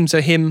next frames are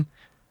him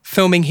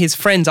filming his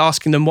friends,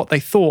 asking them what they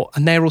thought,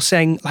 and they're all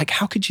saying like,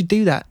 how could you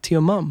do that to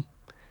your mum?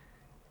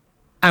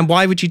 And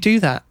why would you do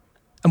that?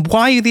 And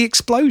why the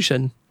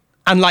explosion?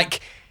 And like,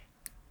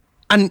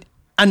 and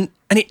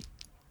it,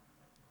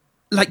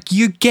 like,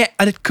 you get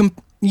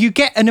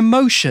an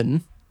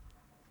emotion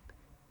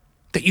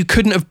that you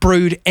couldn't have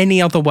brewed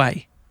any other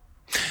way.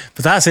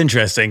 But that's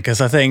interesting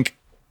because I think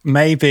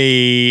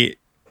maybe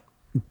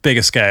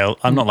bigger scale,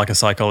 I'm not like a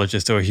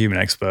psychologist or a human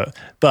expert,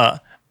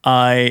 but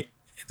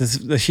there's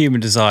the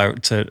human desire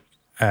to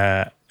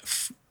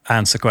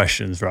answer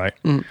questions, right?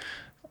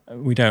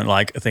 We don't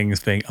like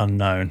things being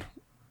unknown.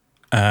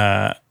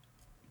 But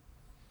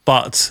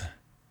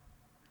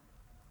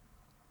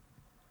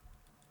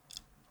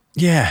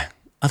yeah,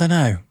 I don't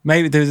know.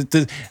 Maybe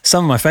there's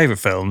some of my favorite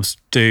films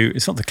do.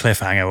 It's not the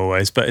cliffhanger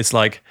always, but it's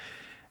like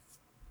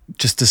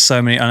just there's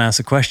so many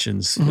unanswered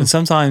questions, and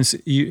sometimes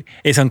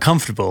it's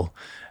uncomfortable,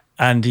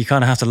 and you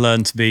kind of have to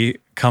learn to be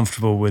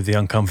comfortable with the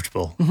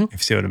uncomfortable. If you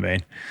see what I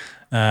mean.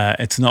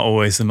 It's not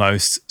always the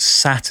most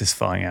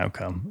satisfying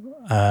outcome,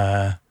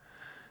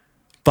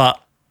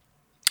 but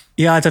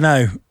yeah, I don't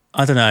know.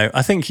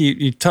 I think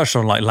you touched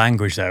on like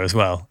language there as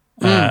well,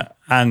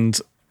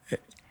 and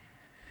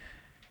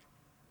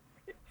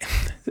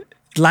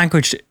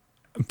language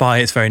by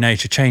its very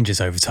nature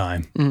changes over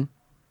time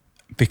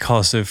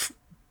because of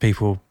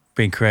people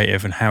being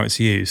creative and how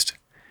it's used,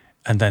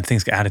 and then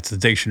things get added to the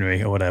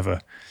dictionary or whatever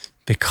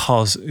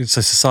because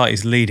so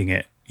society's leading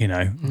it,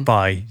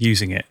 by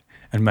using it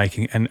and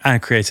making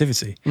and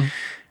creativity.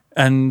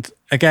 And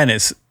again,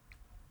 it's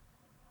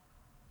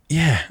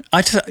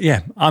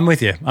I'm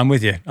with you.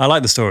 I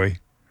like the story.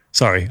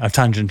 Sorry, I've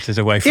tangented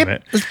away from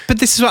it. But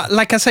this is what,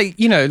 like I say,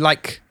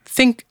 like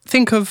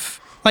think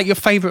of like your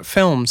favorite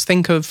films.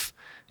 Think of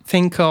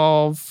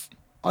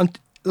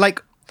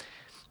like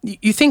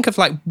you think of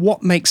like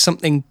what makes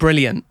something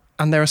brilliant,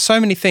 and there are so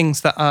many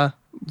things that are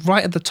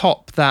right at the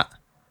top that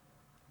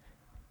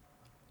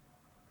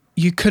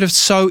you could have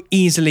so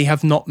easily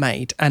have not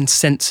made and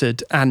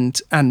censored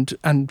and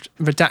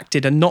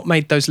redacted and not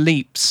made those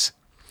leaps,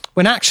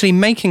 when actually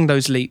making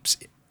those leaps,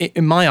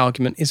 in my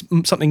argument, is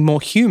something more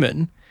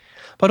human.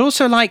 But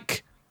also,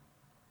 like,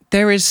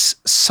 there is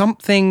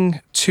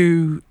something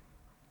to,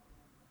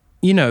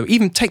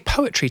 even take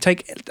poetry,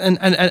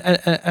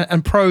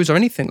 and prose or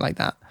anything like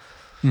that,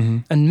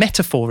 and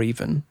metaphor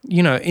even,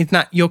 in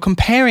that you're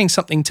comparing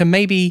something to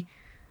maybe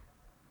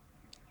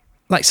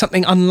like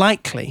something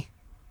unlikely.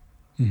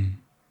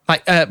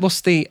 Like, what's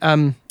the,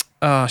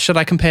 should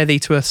I compare thee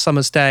to a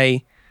summer's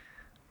day?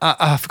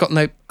 I've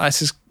forgotten,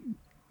 this is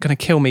going to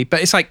kill me,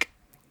 but it's like,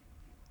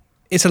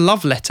 it's a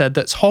love letter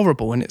that's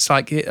horrible, and it's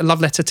like a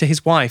love letter to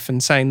his wife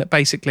and saying that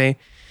basically,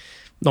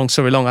 long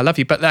story long, I love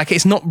you, but like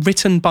it's not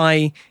written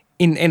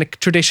in a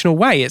traditional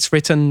way. It's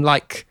written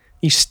like,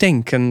 you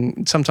stink,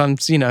 and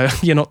sometimes,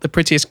 you're not the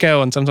prettiest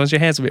girl, and sometimes your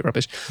hair's a bit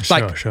rubbish.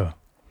 Sure.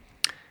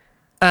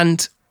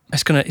 And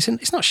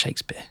it's not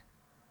Shakespeare.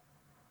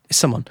 It's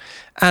someone.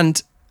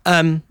 And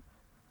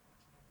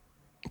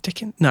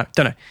Dickens? No,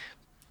 don't know.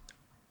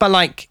 But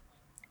like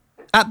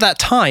at that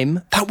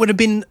time, that would have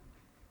been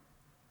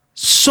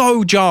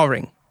so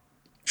jarring.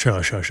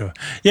 Sure.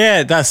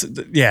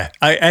 Yeah,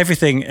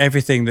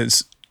 everything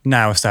that's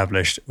now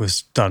established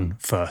was done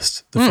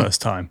first,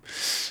 first time.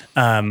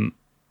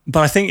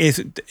 But I think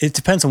it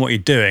depends on what you're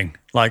doing.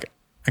 Like,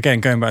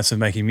 again, going back to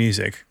making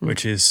music,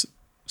 which is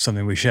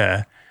something we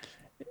share,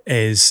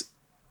 is,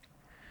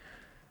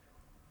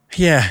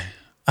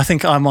 I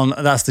think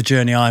that's the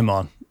journey I'm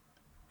on,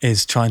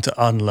 is trying to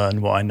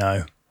unlearn what I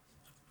know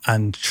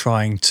and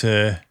trying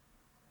to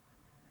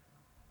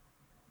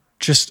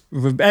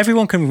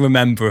everyone can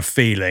remember a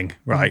feeling,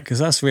 right? Because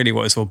that's really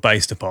what it's all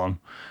based upon.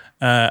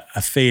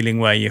 A feeling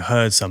where you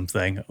heard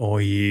something,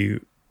 or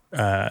you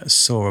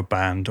saw a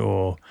band,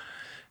 or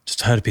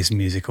just heard a piece of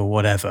music or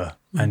whatever,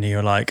 and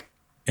you're like,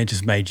 it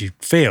just made you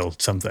feel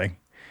something.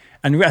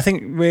 And I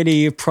think really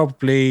you're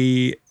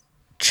probably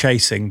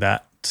chasing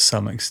that to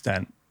some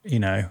extent,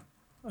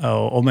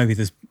 or maybe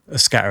there's a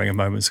scattering of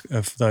moments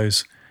of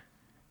those,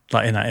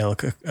 like in that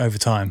ilk over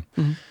time.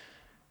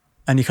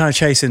 And you're kind of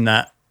chasing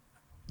that,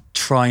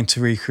 trying to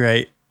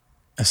recreate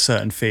a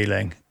certain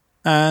feeling.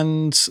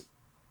 And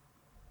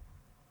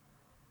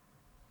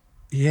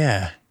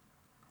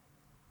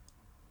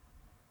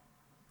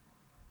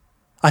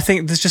I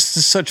think there's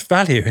such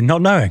value in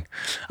not knowing.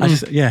 I'm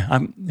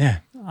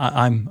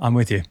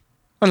with you.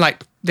 And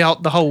like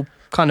the whole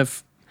kind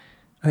of,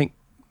 I think,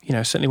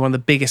 certainly one of the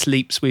biggest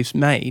leaps we've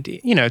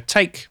made,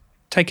 take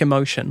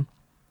emotion.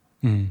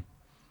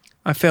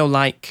 I feel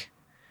like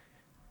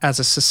as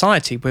a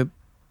society, we're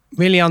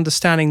really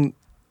understanding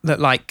that,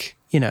 like,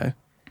 it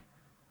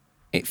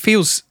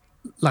feels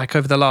like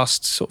over the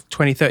last sort of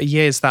 20, 30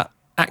 years that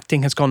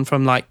acting has gone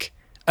from like,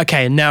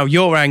 okay, and now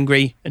you're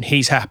angry and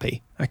he's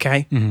happy.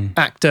 Okay.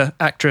 Actor,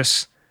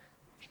 actress,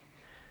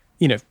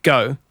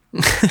 go.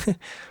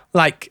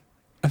 Like,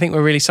 I think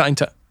we're really starting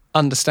to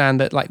understand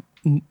that, like,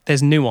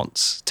 there's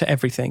nuance to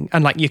everything.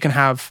 And like, you can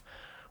have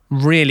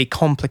really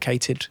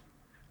complicated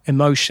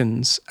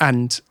emotions,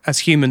 and as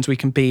humans, we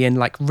can be in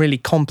like really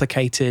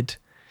complicated,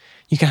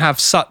 you can have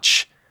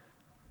such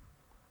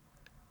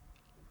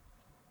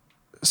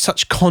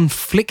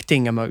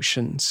conflicting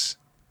emotions,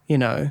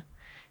 you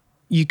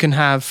can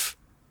have,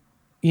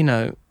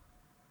 you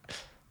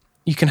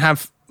can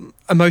have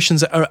emotions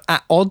that are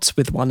at odds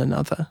with one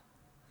another.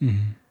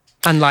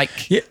 And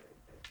like, Yeah.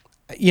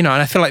 you know,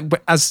 and I feel like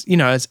as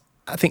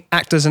I think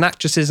actors and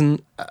actresses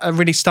are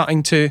really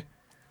starting to,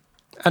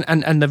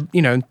 and the,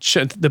 you know,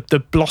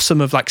 the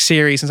blossom of like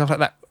series and stuff like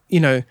that, you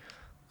know,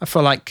 I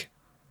feel like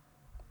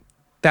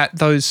that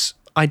those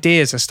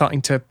ideas are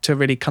starting to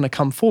really kind of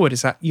come forward,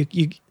 is that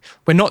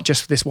we're not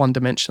just this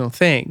one-dimensional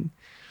thing.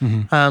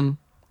 Mm-hmm.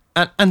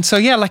 And so,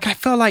 yeah, like I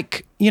feel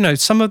like, you know,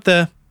 some of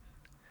the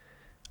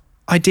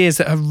ideas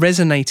that have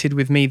resonated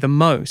with me the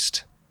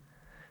most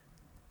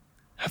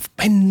have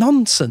been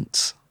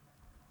nonsense.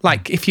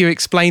 Like if you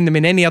explain them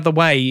in any other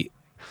way,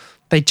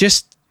 they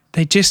just,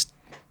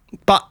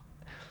 but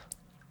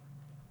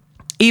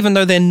even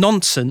though they're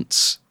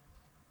nonsense,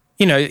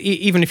 you know,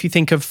 even if you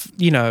think of,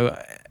 you know,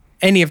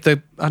 any of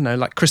the, I don't know,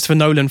 like Christopher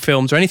Nolan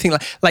films or anything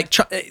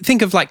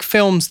think of like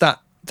films that,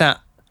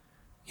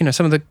 you know,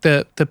 some of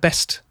the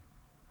best,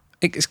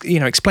 you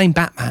know, explain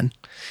Batman,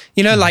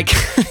 you know, like,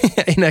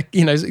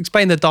 you know,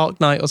 explain The Dark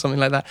Knight or something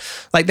like that.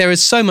 Like there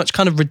is so much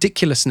kind of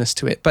ridiculousness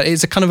to it, but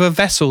it's a kind of a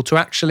vessel to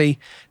actually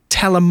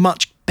tell a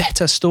much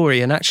better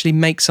story and actually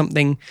make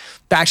something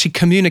that actually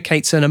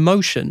communicates an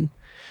emotion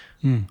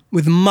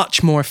with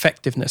much more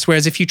effectiveness.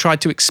 Whereas if you tried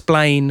to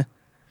explain,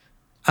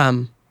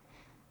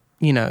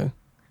 you know,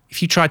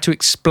 if you tried to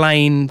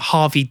explain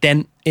Harvey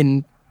Dent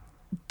in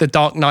The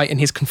Dark Knight and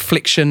his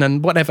confliction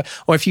and whatever,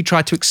 or if you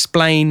tried to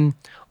explain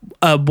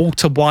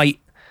Walter White,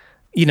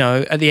 you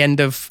know, at the end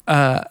of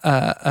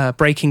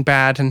Breaking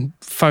Bad and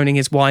phoning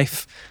his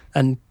wife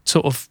and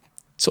sort of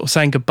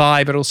saying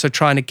goodbye, but also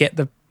trying to get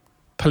the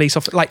police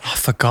off. Like I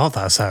forgot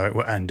that's how it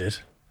ended.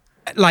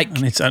 Like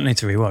I need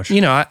to rewatch. You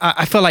know,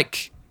 I feel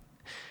like,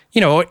 you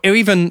know, or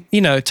even,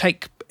 you know,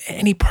 take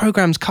any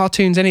programs,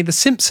 cartoons, any of The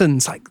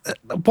Simpsons. Like,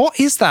 what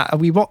is that? Are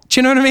we what? Do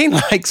you know what I mean?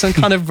 Like some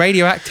kind of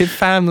radioactive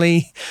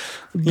family,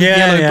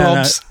 yellow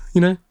blobs. No.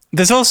 You know.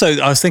 There's also,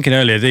 I was thinking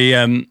earlier,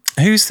 the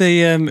who's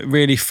the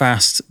really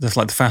fast, the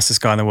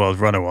fastest guy in the world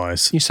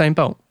runner-wise? Usain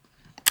Bolt.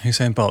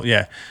 Usain Bolt,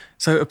 yeah.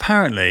 So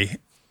apparently,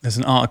 there's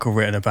an article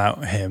written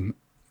about him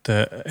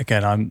that,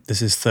 again,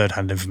 this is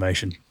third-hand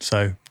information,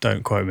 so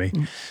don't quote me.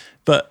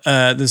 But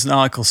there's an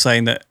article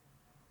saying that,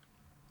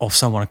 or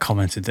someone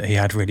commented that he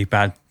had really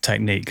bad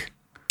technique.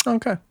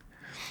 Okay.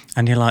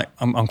 And you're like,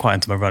 I'm quite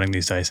into my running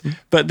these days.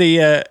 But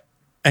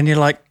and you're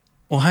like,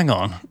 well, hang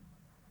on.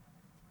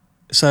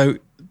 So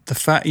the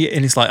fact,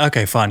 and it's like,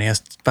 okay, fine, he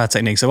has bad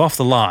technique. So off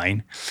the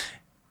line,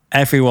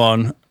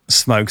 everyone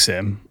smokes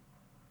him.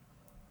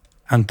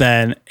 And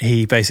then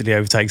he basically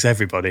overtakes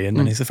everybody, and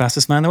then he's the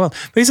fastest man in the world.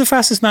 But he's the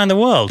fastest man in the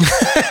world. Do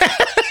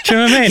you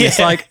know what I mean? Yeah. It's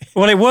like,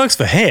 well, it works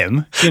for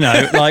him, you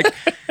know, like,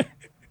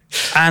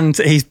 and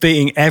he's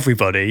beating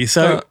everybody.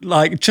 So,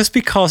 like, just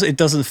because it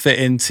doesn't fit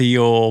into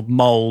your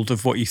mold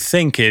of what you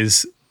think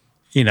is,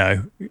 you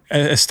know,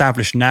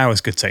 established now as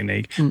good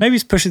technique, maybe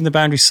he's pushing the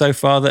boundaries so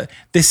far that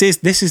this is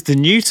the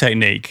new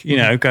technique, you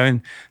know,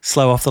 going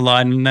slow off the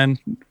line and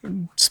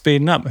then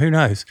speeding up. Who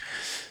knows?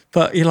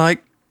 But you're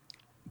like,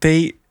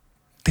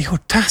 the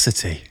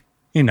audacity,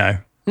 you know.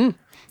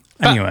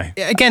 Anyway,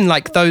 but again,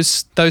 like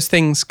those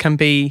things can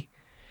be,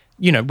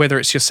 you know, whether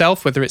it's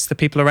yourself, whether it's the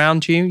people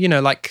around you, you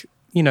know, like,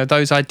 you know,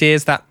 those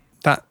ideas that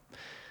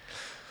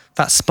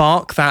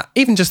spark, that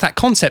even just that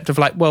concept of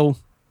like, well,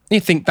 I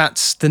think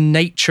that's the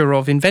nature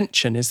of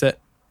invention, is that,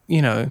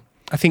 you know,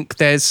 I think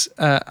there's,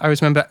 I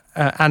always remember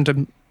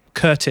Andrew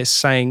Curtis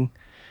saying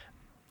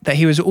that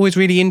he was always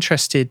really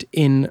interested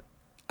in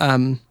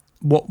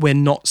what we're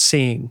not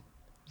seeing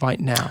right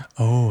now.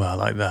 Oh, I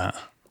like that.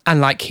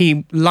 And like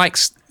he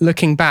likes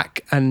looking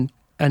back and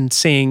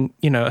seeing,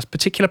 you know, a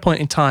particular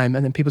point in time,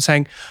 and then people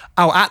saying,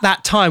 oh, at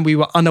that time we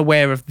were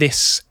unaware of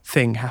this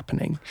thing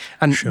happening.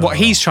 And what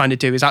he's trying to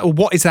do is like, well,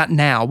 what is that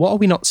now? What are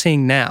we not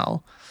seeing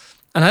now?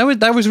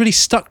 And that was really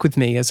stuck with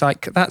me as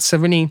like, that's a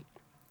really,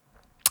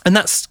 and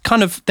that's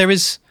kind of, there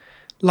is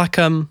like,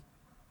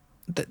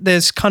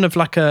 there's kind of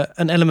like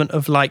an element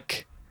of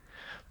like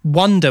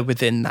wonder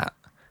within that.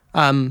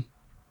 I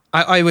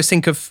always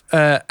think of,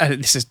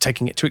 this is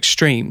taking it to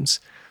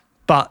extremes,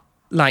 but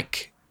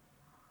like,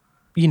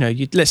 you know,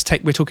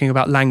 we're talking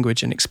about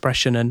language and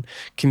expression and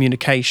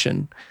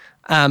communication.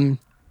 For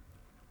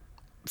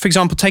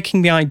example,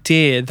 taking the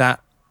idea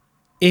that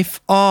if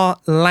our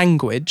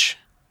language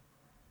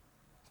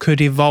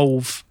could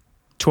evolve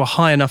to a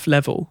high enough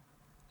level,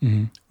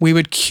 we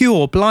would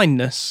cure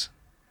blindness.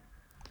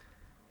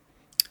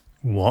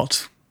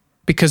 What?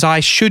 Because I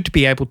should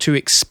be able to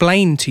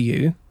explain to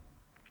you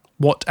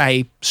what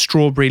a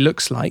strawberry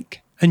looks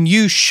like, and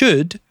you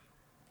should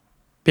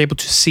be able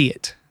to see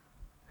it.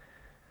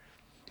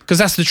 Because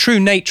that's the true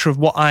nature of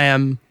what I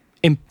am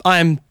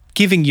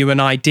giving you an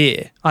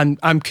idea.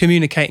 I'm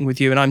communicating with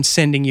you and I'm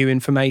sending you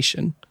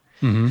information.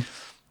 Mm-hmm.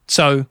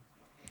 So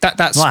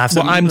that's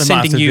what I'm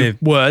sending you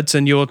words,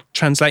 and you're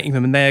translating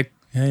them, and they're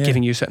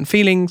giving you certain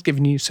feelings,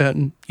 giving you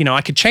certain, you know,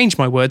 I could change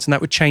my words and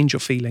that would change your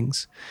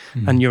feelings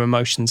and your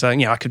emotions. You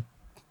know, I could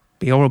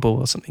be horrible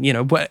or something, you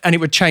know, and it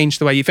would change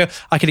the way you feel.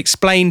 I could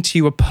explain to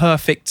you a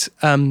perfect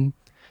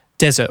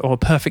desert or a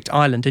perfect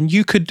island, and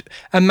you could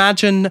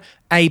imagine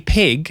a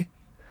pig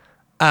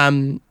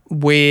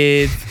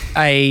with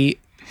a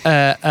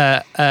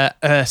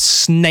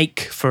snake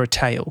for a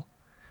tail.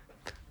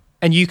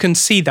 And you can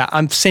see that.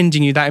 I'm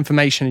sending you that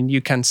information and you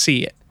can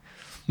see it.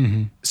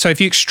 Mm-hmm. So if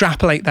you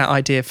extrapolate that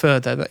idea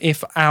further, that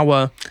if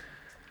our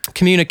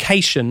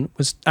communication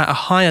was at a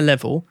higher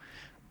level,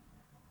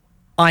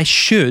 I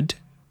should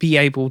be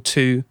able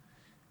to,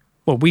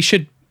 we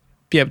should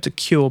be able to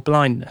cure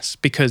blindness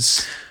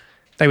because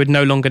they would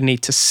no longer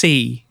need to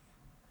see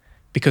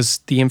because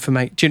the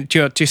information.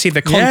 Do you see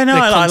the concept?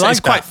 I like it's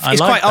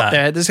quite up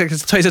there. It's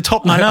a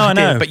top note I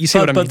know. idea, but you see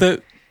what I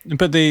mean.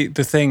 But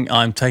the thing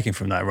I'm taking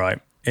from that, right,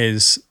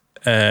 is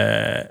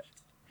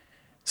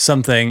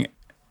something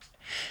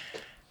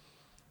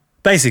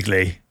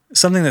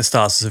that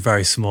starts as a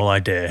very small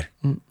idea.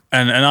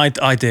 And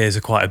ideas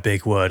are quite a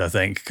big word, I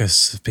think,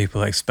 because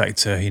people expect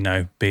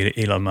to,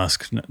 be Elon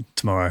Musk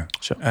tomorrow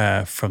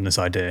from this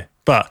idea.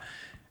 But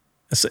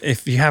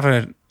if you have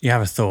a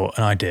thought,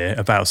 an idea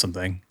about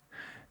something,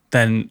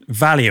 then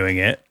valuing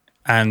it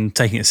and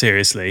taking it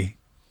seriously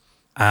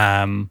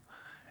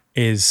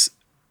is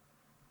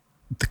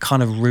the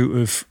kind of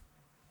root of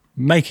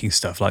making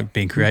stuff, like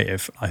being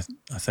creative, I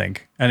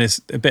think. And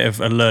it's a bit of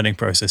a learning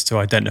process to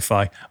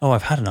identify,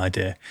 I've had an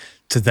idea,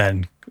 to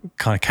then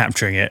kind of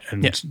capturing it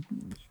and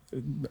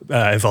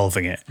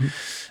evolving it.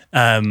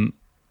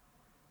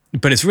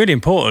 But it's really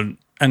important.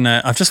 And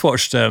I've just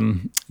watched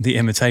The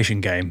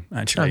Imitation Game,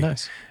 actually. Oh,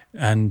 nice.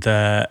 And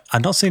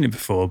I'd not seen it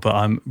before, but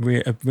I'm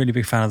a really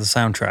big fan of the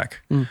soundtrack.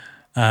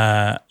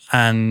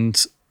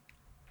 And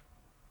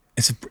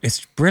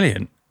it's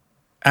brilliant.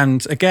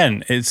 And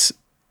again, it's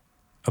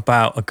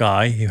about a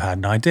guy who had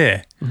an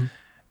idea.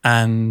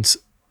 And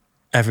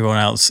everyone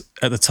else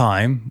at the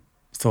time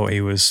thought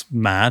he was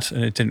mad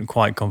and it didn't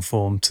quite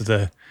conform to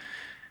the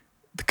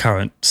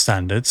current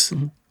standards.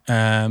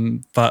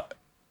 But,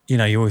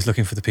 you're always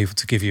looking for the people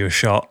to give you a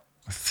shot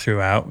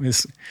throughout. I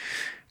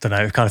don't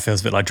know, it kind of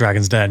feels a bit like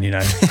Dragon's Den, which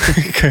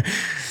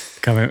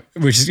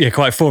is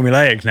quite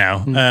formulaic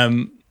now.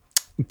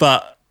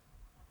 But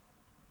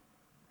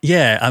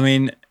yeah, I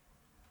mean,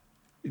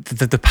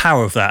 the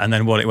power of that and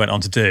then what it went on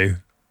to do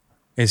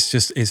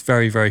is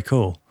very, very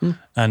cool.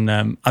 And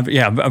I'm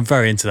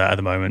very into that at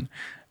the moment.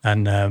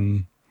 And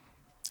in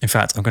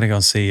fact, I'm going to go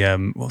and see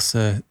what's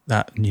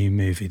that new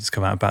movie that's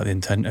come out about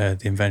the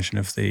invention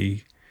of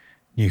the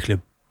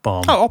nuclear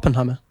bomb. Oh,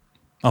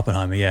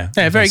 Oppenheimer, yeah.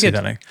 Yeah, very good.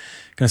 Going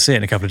to see it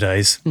in a couple of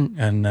days.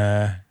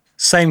 And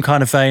same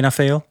kind of vein, I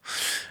feel.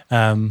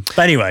 But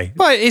anyway.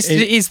 Well, it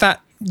is that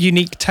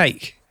unique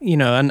take,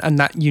 and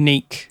that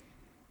unique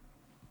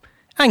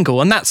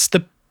angle. And that's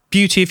the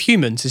beauty of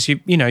humans is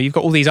you've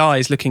got all these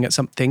eyes looking at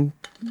something.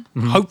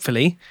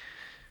 Hopefully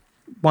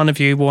one of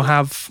you will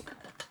have,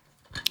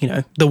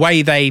 the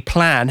way they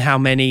plan how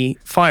many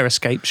fire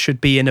escapes should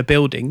be in a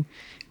building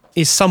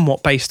is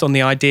somewhat based on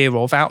the idea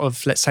of out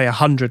of, let's say,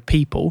 100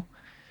 people,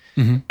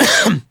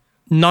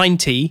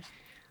 90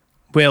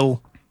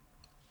 will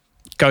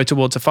go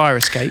towards a fire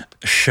escape.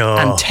 Sure.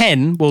 And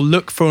 10 will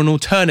look for an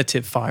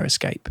alternative fire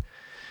escape.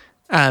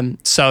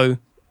 So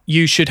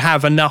you should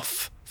have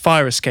enough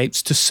fire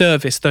escapes to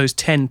service those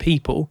 10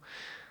 people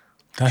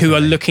who are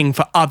looking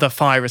for other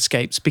fire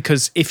escapes,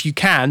 because if you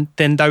can,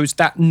 then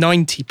that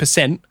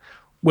 90%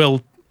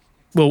 will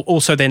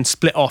also then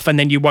split off, and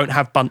then you won't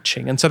have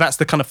bunching. And so that's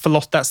the kind of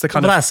that's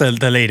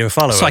the leader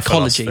follower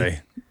psychology.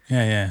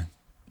 Yeah.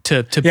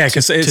 To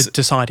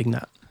deciding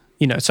that,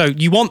 so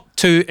you want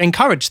to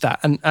encourage that,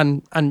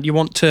 and you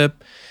want to,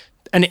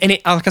 and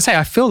it, like I say,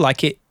 I feel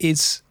like it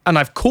is, and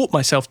I've caught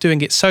myself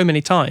doing it so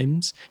many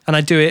times, and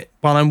I do it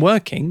while I'm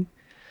working.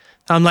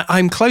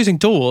 I'm closing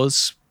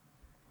doors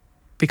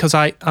because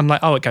I'm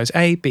like, it goes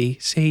A, B,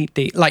 C,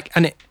 D,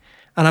 and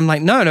I'm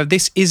like, no,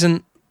 this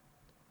isn't.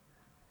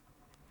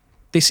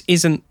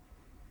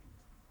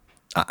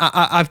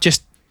 I've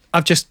just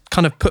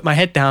kind of put my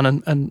head down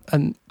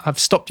and I've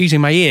stopped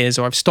using my ears,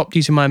 or I've stopped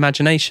using my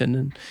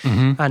imagination,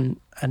 and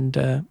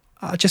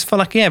I just feel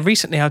like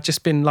recently I've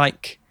just been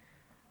like,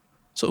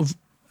 sort of,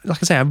 like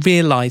I say, I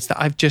realised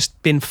that I've just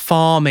been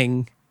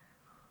farming.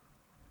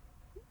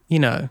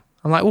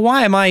 I'm like, well,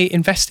 why am I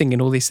investing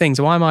in all these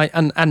things? Why am I?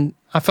 And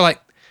I feel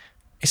like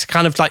it's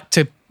kind of like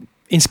to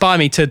inspire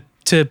me to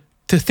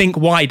think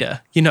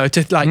wider.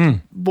 To like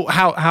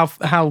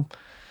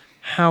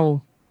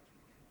how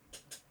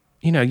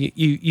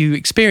you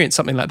experience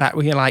something like that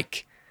where you're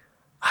like,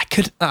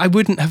 I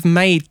wouldn't have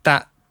made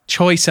that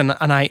choice, and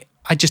I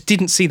just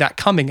didn't see that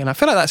coming, and I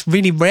feel like that's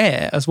really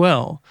rare as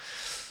well.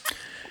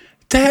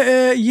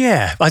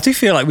 I do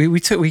feel like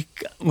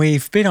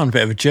we've been on a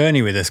bit of a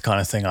journey with this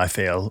kind of thing. I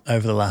feel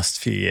over the last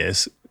few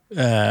years,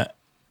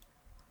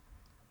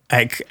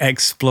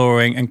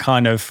 exploring and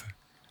kind of,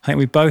 I think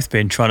we've both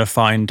been trying to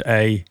find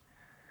a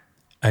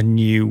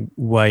new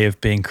way of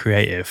being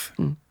creative,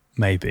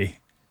 maybe,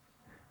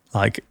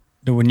 like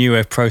the new way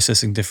of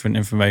processing different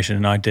information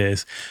and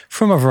ideas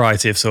from a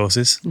variety of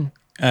sources.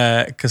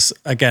 Because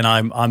again,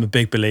 I'm a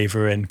big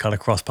believer in kind of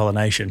cross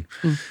pollination,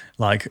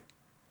 like.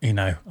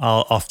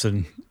 I'll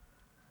often,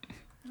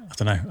 I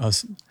don't know, I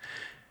was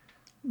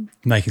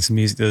making some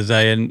music the other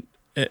day and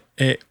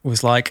it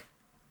was like,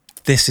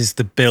 this is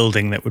the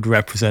building that would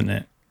represent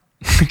it.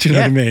 Do you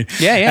know what I mean?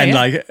 Yeah. And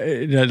like,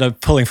 like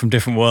pulling from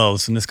different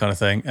worlds and this kind of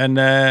thing. And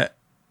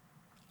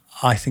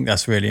I think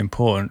that's really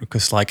important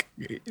because like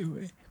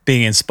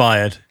being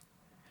inspired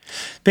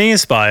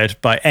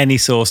by any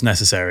source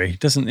necessary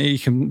doesn't, you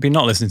can be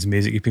not listening to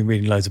music, you've been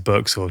reading loads of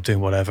books or doing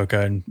whatever,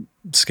 going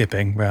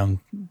skipping around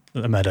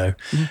a meadow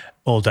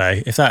all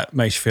day. If that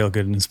makes you feel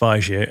good and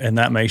inspires you, and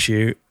that makes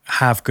you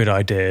have good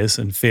ideas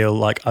and feel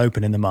like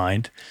open in the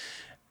mind,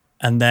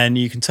 and then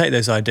you can take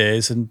those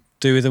ideas and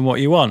do with them what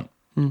you want.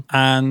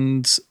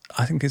 And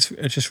I think it's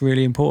just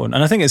really important.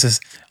 And I think it's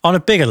on a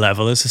bigger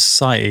level as a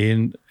society,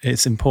 and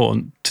it's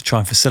important to try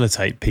and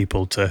facilitate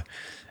people to,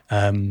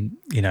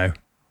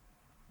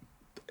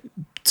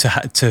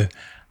 to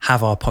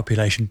have our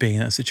population be in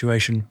that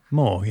situation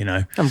more,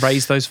 and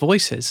raise those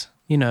voices.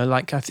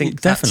 Like I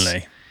think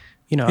definitely.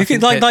 I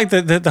think like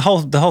the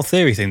whole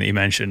theory thing that you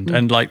mentioned,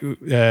 and like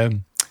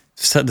the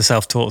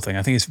self-taught thing.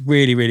 I think it's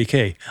really, really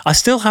key. I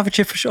still have a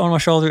chip on my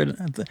shoulder.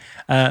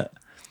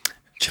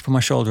 Chip on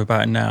my shoulder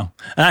about it now.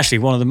 And actually,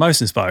 one of the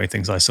most inspiring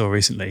things I saw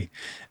recently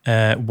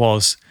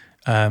was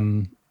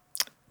the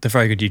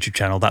very good YouTube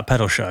channel, That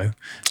Pedal Show.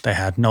 They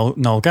had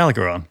Noel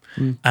Gallagher on,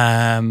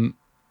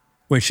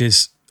 which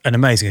is an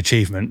amazing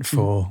achievement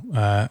for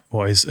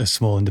what is a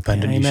small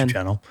independent YouTube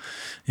channel.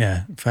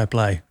 Yeah, fair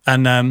play.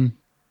 And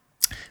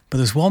but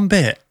there's one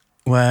bit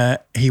where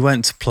he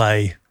went to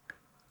play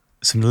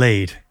some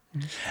lead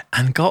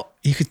and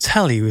you could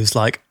tell he was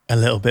like a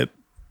little bit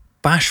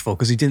bashful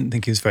because he didn't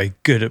think he was very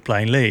good at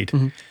playing lead.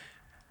 And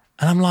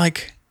I'm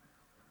like,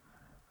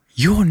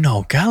 you're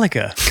Noel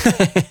Gallagher.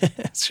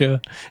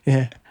 Sure.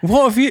 Yeah.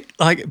 What have you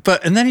like?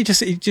 But and then he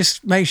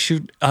just makes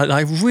you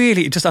like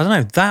really just, I don't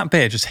know, that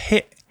bit just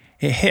hit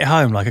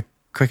home like a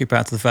cricket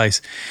bat to the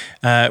face.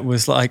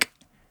 Was like,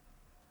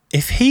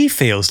 if he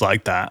feels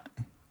like that,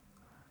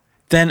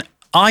 then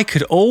I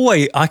could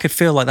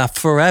feel like that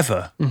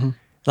forever.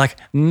 Like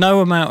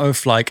no amount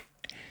of like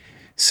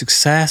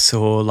success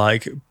or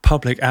like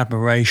public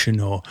admiration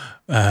or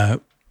I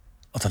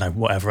don't know,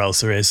 whatever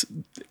else there is,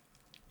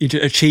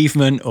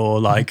 achievement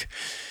or like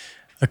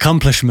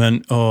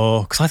accomplishment,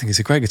 or because I think he's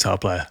a great guitar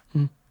player,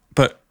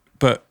 but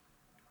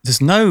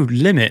there's no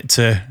limit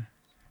to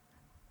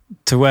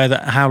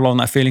how long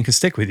that feeling can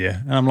stick with you.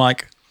 And I'm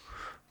like,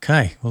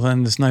 okay, well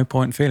then there's no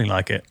point feeling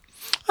like it.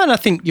 And I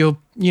think I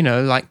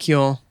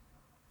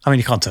mean,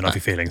 you can't turn off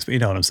your feelings, but you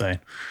know what I'm saying.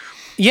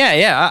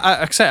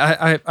 Yeah.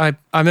 I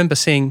remember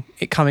seeing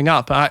it coming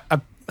up. I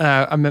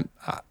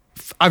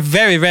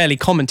very rarely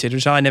commented,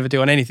 which I never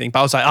do on anything. But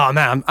I was like, oh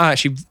man, I'm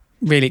actually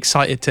really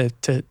excited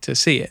to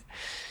see it.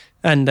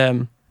 And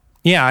I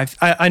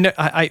know.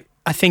 I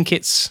think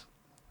it's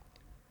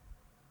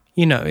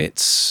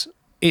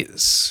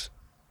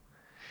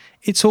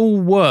all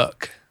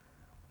work.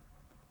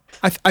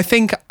 I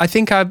think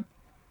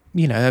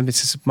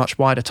this is a much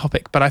wider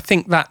topic, but I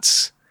think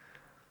that's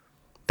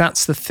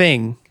the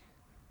thing.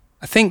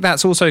 I think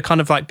that's also kind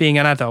of like being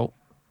an adult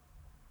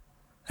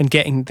and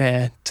getting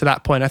there to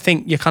that point. I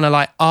think you're kind of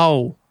like,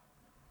 oh,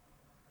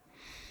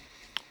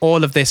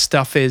 all of this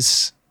stuff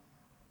is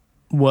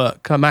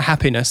work. Like my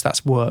happiness,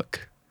 that's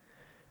work.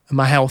 And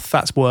my health,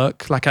 that's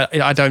work. Like I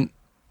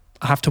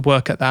have to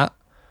work at that.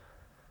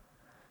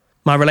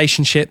 My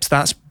relationships,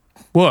 that's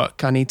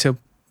work. I need to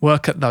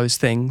work at those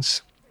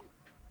things.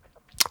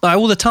 Like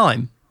all the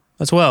time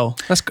as well.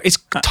 It's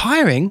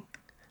tiring.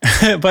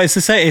 But it's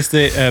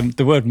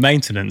the word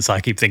maintenance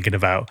I keep thinking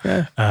about.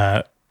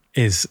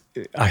 Is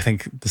I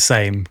think the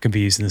same can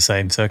be used in the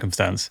same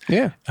circumstance.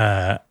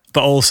 But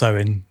also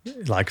in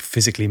like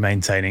physically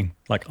maintaining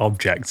like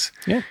objects.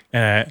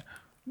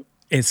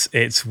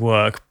 It's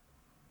work,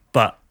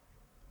 but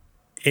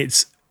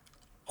it's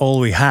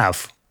all we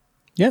have.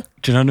 Do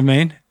you know what I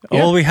mean?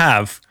 All we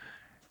have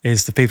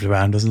is the people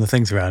around us and the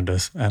things around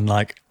us, and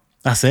like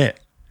that's it.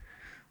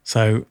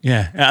 So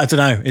I don't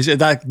know.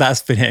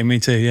 That's been hitting me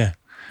too. You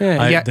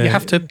have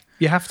to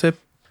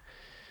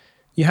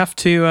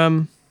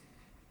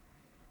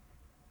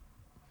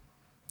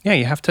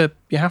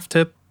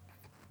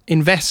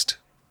invest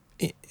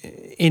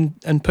in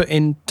and put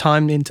in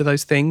time into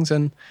those things,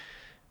 and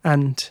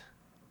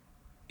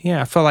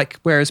I feel like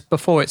whereas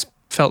before it's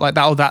felt like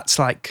that,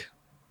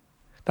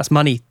 that's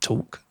money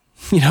talk,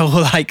 or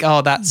like,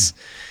 oh, that's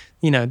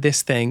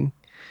this thing.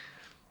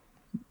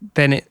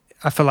 Then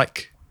I feel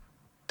like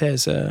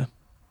there's a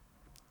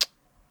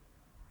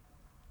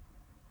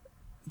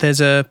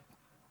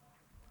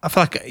I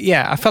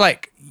feel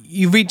like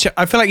you reach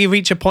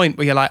a point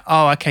where you're like,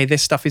 oh, okay,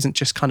 this stuff isn't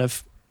just kind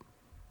of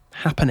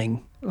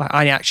happening. Like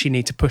I actually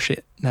need to push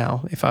it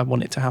now if I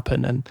want it to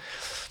happen. And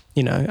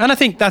and I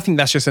think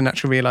that's just a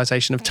natural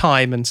realization of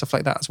time and stuff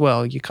like that as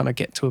well. You kind of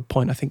get to a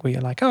point, I think, where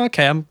you're like, oh,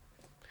 okay, I'm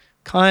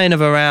kind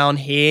of around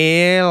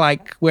here.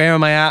 Like, where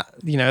am I at?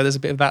 There's a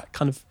bit of that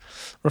kind of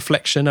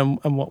reflection and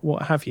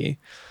what have you.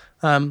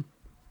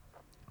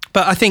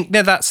 But I think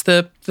that's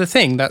the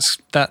thing. That's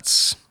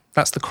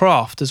the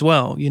craft as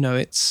well.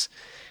 It's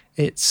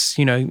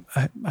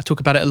I talk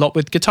about it a lot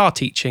with guitar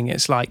teaching.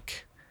 It's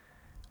like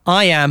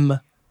I am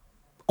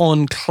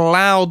on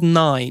cloud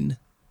 9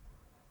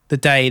 the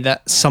day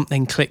that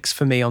something clicks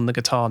for me on the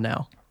guitar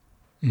now.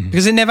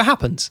 Because it never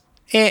happens.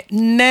 It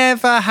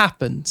never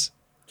happens.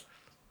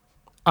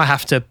 I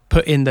have to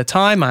put in the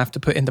time, I have to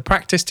put in the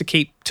practice to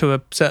keep to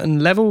a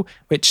certain level,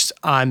 which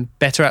I'm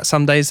better at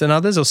some days than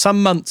others, or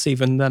some months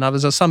even than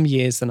others, or some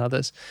years than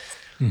others.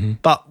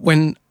 But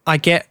when I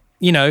get,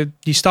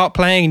 you start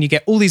playing and you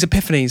get all these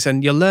epiphanies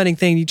and you're learning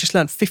things, you just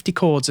learned 50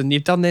 chords and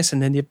you've done this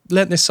and then you've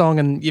learnt this song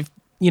and you've,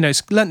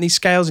 learnt these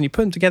scales and you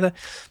put them together.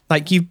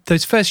 Like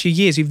those first few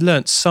years, you've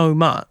learnt so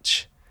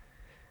much.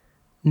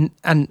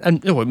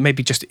 And or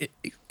maybe just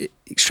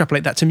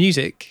extrapolate that to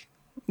music.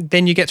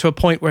 Then you get to a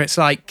point where it's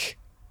like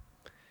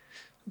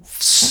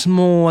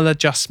small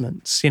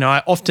adjustments.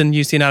 I often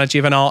use the analogy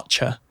of an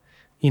archer.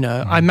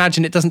 I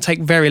imagine it doesn't take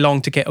very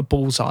long to get a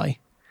bullseye.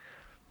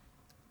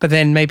 But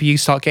then maybe you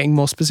start getting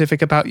more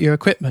specific about your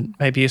equipment.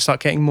 Maybe you start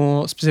getting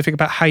more specific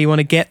about how you want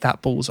to get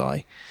that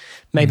bullseye.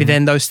 Maybe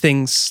then those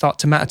things start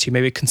to matter to you.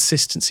 Maybe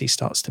consistency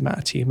starts to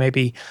matter to you.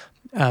 Maybe,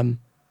 maybe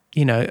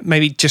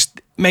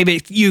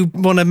you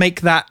want to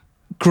make that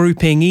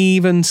grouping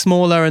even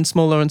smaller and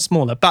smaller and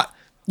smaller. But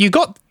you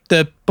got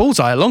the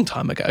bullseye a long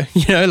time ago,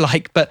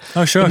 but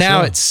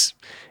now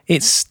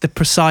it's the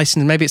precise,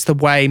 and maybe it's the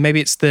way, maybe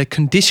it's the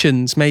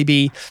conditions,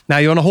 maybe now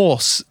you're on a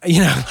horse,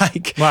 and how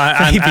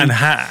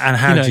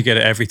do you get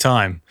it every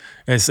time?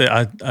 I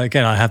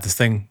have this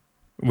thing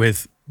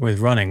with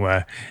running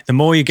where the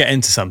more you get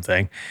into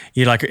something,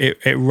 you like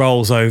it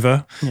rolls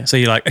over. Yeah. So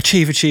you're like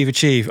achieve.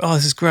 Oh,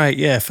 this is great.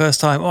 Yeah, first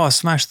time. Oh, I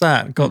smashed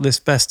that. Got this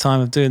best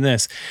time of doing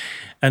this,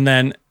 and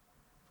then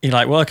you're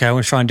like, well, okay, I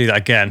want to try and do that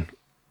again.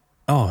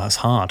 Oh, that's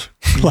hard.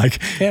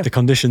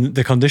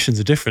 The conditions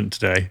are different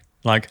today.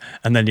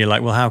 And then you're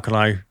like, well, how can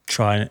I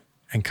try and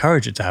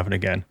encourage it to happen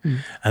again?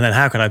 And then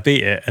how can I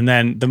beat it? And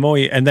then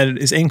and then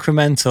it's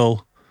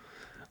incremental.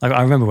 Like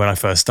I remember when I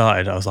first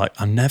started, I was like,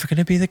 I'm never going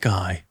to be the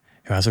guy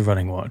who has a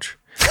running watch.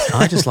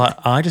 I just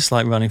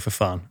like running for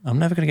fun. I'm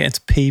never going to get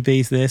into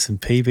PB this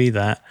and PB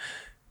that.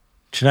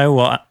 Do you know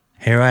what?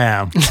 Here I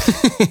am.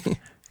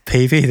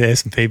 PB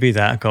this and PB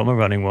that. I've got my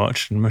running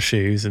watch and my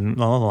shoes and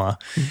blah, blah,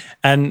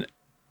 blah.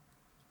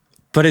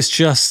 But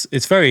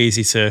it's very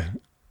easy to,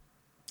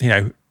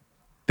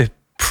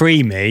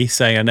 pre me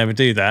saying I never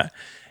do that.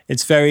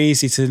 It's very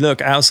easy to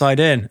look outside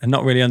in and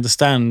not really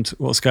understand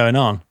what's going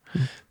on.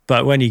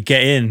 But when you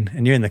get in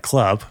and you're in the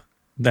club,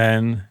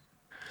 then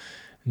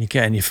you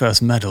get in your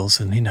first medals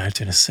and,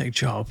 doing a sick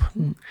job,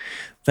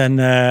 then,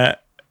 I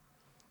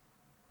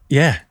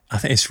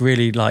think it's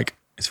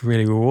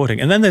really rewarding.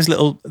 And then there's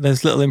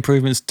little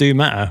improvements do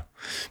matter,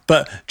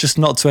 but just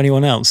not to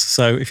anyone else.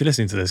 So if you're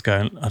listening to this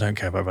going, I don't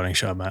care about running,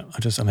 shut up,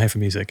 Matt. I'm here for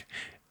music.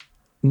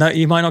 No,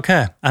 you might not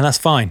care, and that's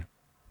fine.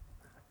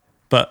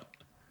 But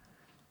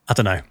I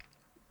don't know.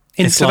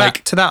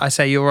 To that, I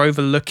say you're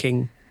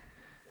overlooking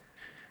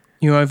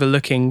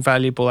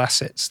valuable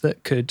assets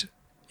that could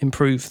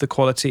improve the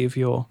quality of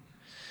your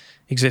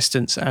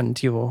existence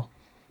and your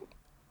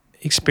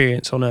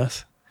experience on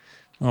Earth.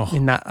 Oh,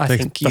 in that,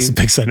 that's a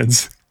big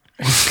sentence.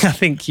 I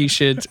think you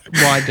should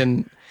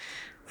widen,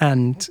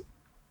 and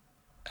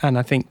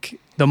I think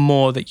the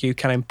more that you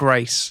can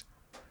embrace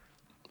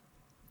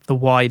the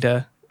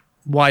wider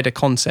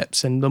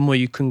concepts, and the more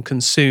you can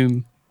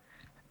consume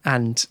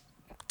and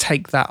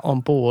take that on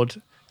board,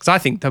 because I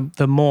think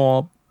the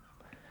more,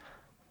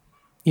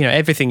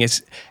 everything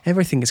is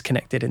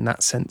connected in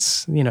that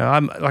sense.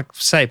 I'm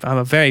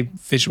a very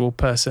visual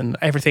person.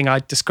 Everything I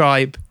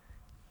describe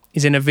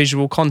is in a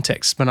visual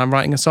context. When I'm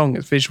writing a song,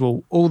 it's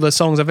visual. All the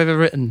songs I've ever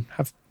written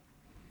have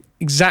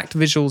exact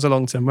visuals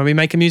along to them. When we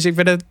make a music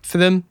video for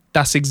them,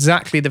 that's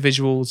exactly the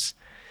visuals,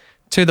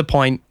 to the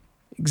point,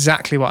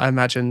 exactly what I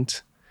imagined,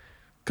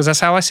 because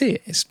that's how I see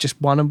it. It's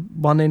just one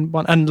in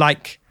one. And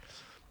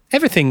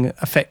everything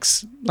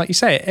affects, like you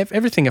say,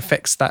 everything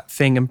affects that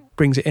thing and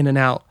brings it in and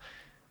out.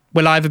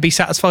 Will I ever be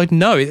satisfied?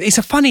 No. It's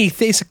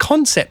a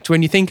concept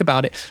when you think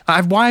about it.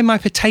 Why am I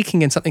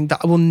partaking in something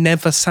that will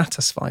never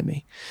satisfy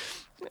me?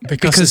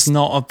 Because it's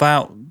not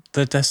about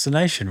the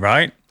destination,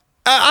 right?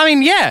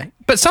 Yeah.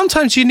 But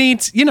sometimes you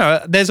need,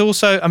 there's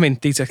also,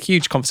 these are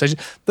huge conversations,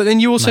 but then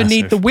you also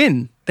need the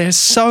win. There's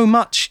so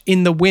much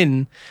in the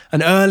win.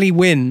 An early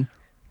win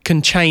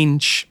can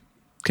change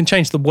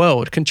the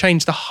world, can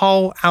change the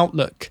whole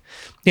outlook.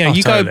 You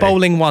totally. Go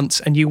bowling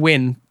once and you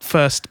win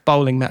first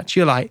bowling match.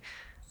 You're like,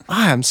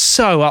 I am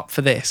so up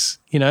for this.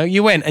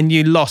 You went and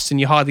you lost and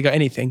you hardly got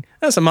anything.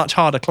 That's a much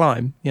harder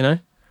climb,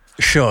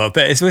 Sure,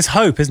 but it's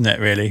hope, isn't it,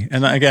 really?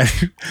 And again,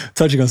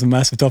 touching on some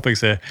massive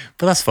topics here,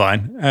 but that's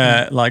fine.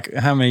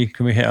 How many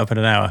can we hit up in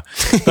an hour?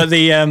 But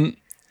well,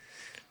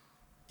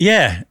 you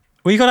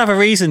got to have a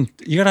reason.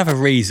 You got to have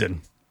a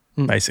reason,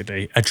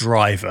 basically, a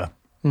driver,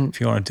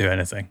 if you want to do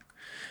anything.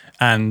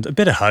 And a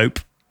bit of hope,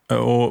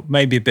 or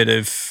maybe a bit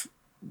of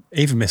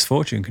even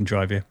misfortune can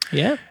drive you.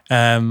 Yeah.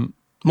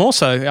 More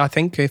so, I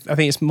think. I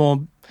think it's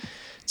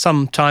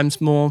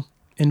sometimes more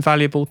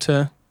invaluable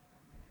to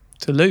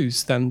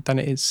lose than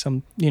it is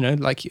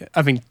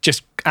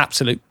just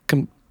absolute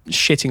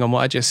shitting on what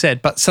I just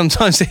said, but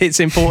sometimes it's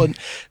important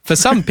for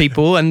some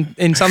people and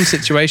in some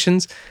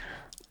situations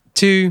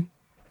to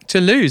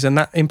lose, and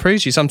that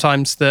improves you.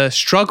 Sometimes the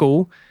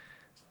struggle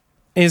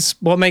is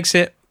what makes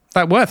it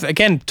that worth it.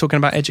 Again, talking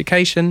about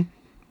education,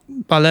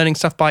 by learning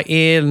stuff by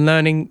ear,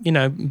 learning,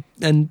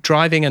 and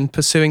driving and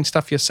pursuing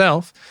stuff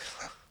yourself,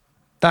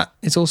 that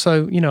is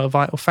also, a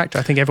vital factor.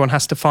 I think everyone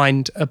has to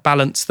find a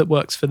balance that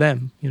works for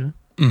them,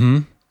 Mm-hmm.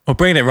 Well,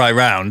 bringing it right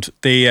round,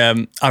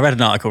 I read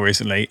an article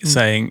recently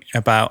saying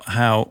about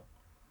how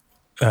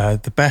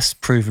the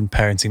best proven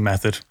parenting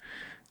method,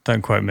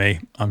 don't quote me,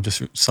 I'm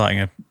just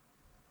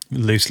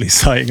loosely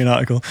citing an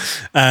article,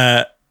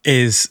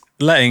 is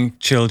letting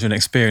children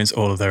experience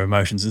all of their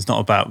emotions. It's not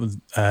about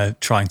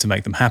trying to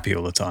make them happy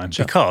all the time,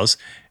 because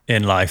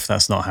in life,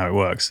 that's not how it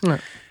works.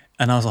 Right.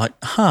 And I was like,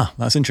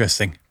 that's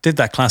interesting. Did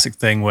that classic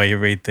thing where you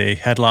read the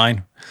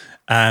headline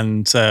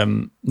and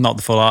not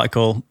the full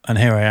article, and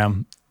here I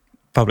am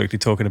publicly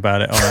talking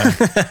about it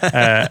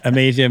on a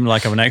medium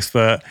like I'm an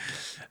expert.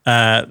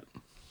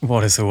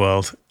 What is the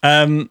world?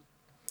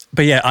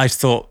 But yeah, I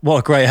thought, what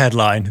a great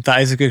headline.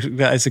 That is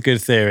a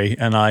good theory,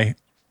 and I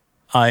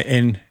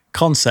in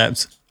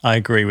concept, I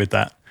agree with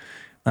that.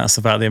 That's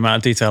about the amount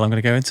of detail I'm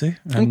going to go into.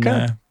 And,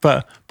 okay.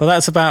 But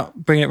that's about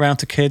bringing it around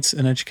to kids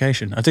and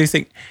education. I do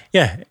think,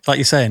 like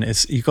you're saying,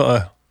 you've got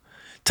to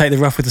take the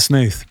rough with the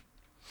smooth.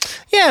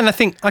 Yeah, and I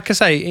think, like I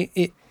say,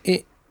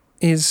 it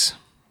is.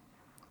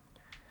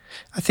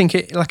 I think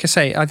it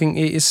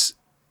is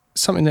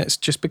something that's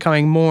just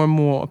becoming more and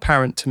more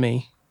apparent to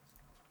me.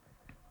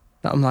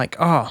 That I'm like,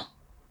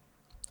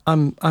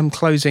 I'm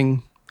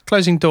closing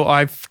door.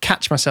 I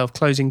catch myself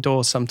closing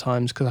doors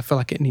sometimes because I feel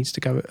like it needs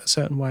to go a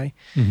certain way,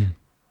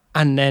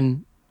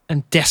 and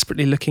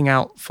desperately looking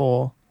out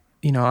for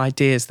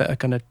ideas that are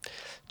going to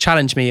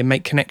challenge me and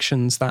make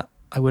connections that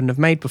I wouldn't have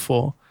made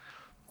before.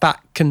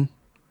 That can,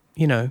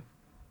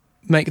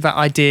 make that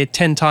idea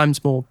 10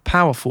 times more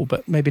powerful,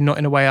 but maybe not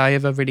in a way I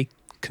ever really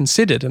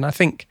considered. And I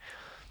think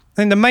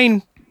the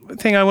main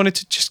thing I wanted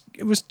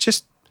to was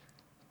just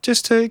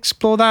to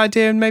explore that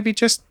idea and maybe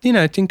just,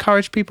 to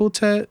encourage people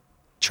to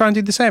try and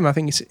do the same. I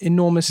think it's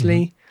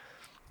enormously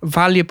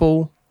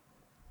valuable,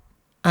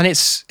 and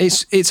it's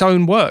its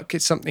own work.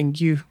 It's something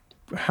you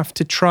have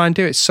to try and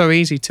do. It's so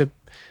easy to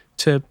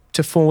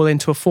fall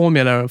into a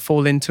formula,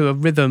 fall into a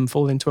rhythm,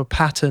 fall into a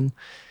pattern.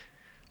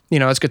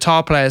 As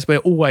guitar players, we're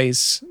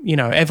always,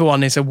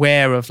 everyone is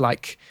aware of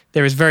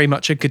there is very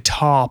much a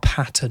guitar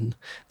pattern.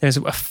 There's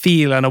a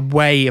feel and a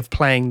way of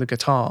playing the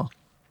guitar.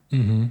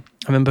 Mm-hmm.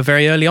 I remember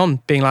very early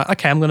on being like,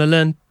 okay, I'm going to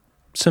learn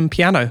some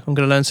piano. I'm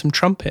going to learn some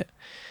trumpet.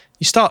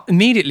 You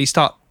immediately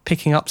start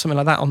picking up something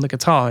like that on the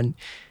guitar, and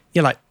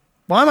you're like,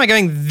 why am I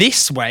going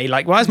this way?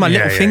 Why is my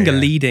little finger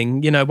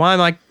leading? Why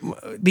am I?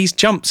 These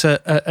jumps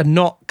are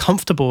not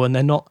comfortable and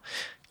they're not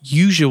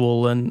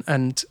usual,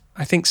 and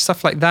I think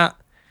stuff like that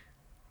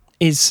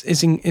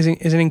is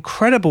an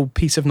incredible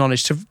piece of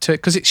knowledge to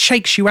because it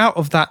shakes you out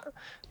of that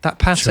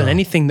pattern. Sure.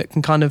 Anything that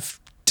can kind of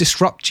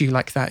disrupt you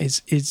like that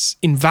is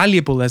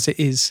invaluable as it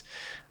is,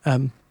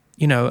 an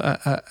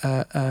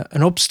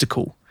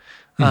obstacle.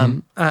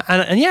 And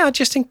I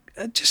just think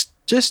well,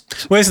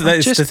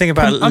 it's the thing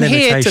about I'm limitation.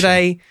 here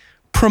today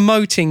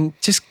promoting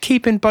just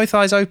keeping both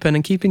eyes open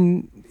and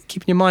keeping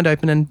your mind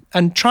open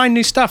and trying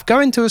new stuff. Go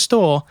into a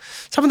store.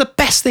 Some of the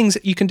best things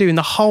that you can do in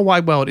the whole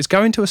wide world is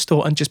go into a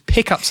store and just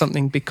pick up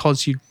something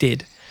because you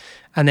did,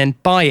 and then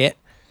buy it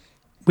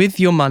with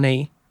your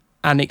money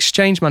and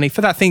exchange money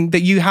for that thing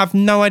that you have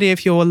no idea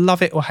if you'll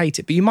love it or hate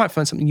it, but you might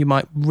find something you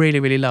might really,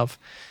 really love.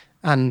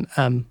 And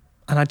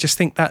I just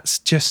think that's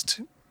just,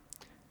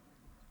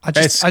 I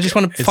just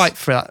want to fight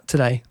for that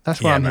today.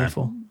 That's what I'm here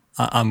for.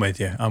 I'm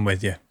with you.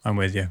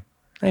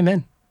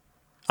 Amen.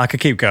 I could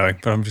keep going,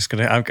 but I'm just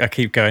going to, I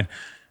keep going.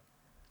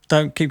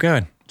 Don't keep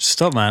going. Just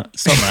stop, man.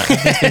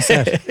 Everything's been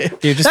said.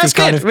 You just That's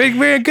good.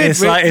 We're good.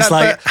 It's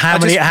like how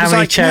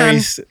many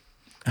cherries,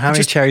 how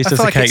many cherries does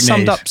a cake need? I feel like it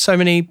summed up so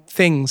many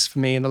things for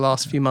me in the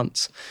last few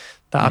months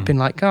that I've been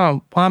like,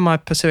 why am I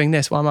pursuing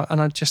this?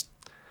 And I just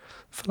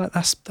feel like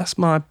that's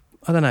my,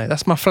 I don't know,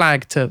 that's my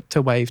flag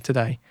to wave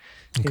today.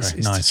 Okay, is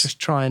nice. to just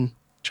try and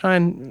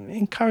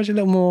encourage a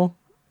little more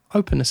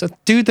openness. So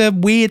do the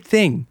weird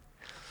thing.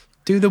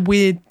 Do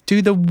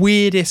the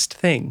weirdest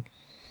thing.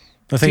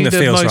 The thing that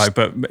feels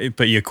right,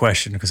 but you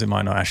question because it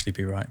might not actually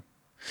be right.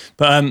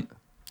 But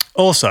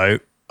also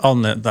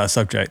on that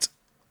subject,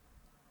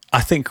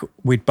 I think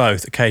we'd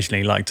both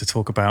occasionally like to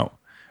talk about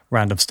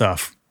random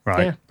stuff,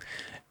 right?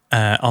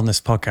 Yeah. On this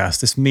podcast,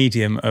 this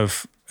medium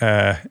of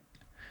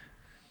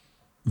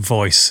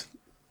voice.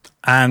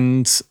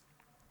 And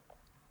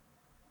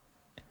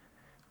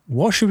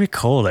what should we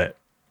call it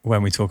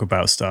when we talk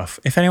about stuff?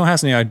 If anyone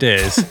has any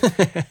ideas,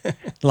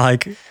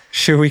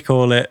 should we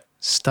call it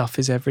Stuff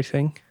is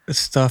Everything?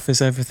 Stuff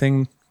is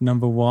Everything,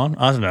 number one?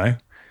 I don't know.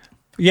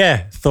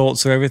 Yeah,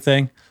 thoughts are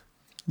everything.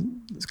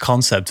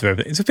 Concepts are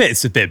everything.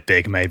 It's a bit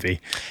big,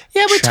 maybe.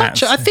 Yeah, we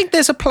touch it. I think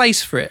there's a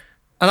place for it.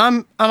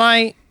 And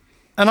I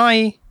don't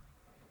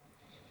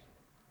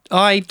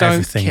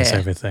everything care. Is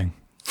everything.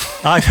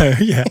 I know,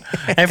 yeah.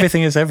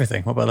 Everything is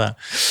everything. What about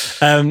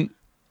that?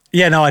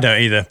 Yeah, no, I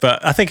don't either.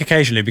 But I think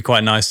occasionally it'd be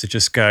quite nice to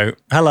just go,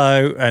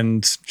 hello,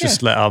 and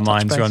just let our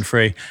minds run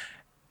free.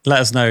 Let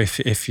us know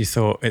if you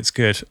thought it's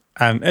good.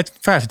 In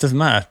fact, it doesn't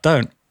matter.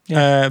 Don't.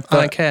 Yeah, I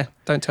don't care.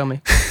 Don't tell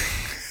me.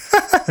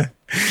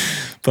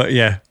 But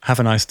yeah, have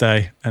a nice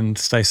day and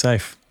stay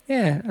safe.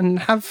 Yeah, and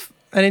have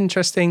an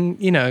interesting,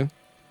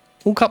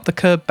 walk up the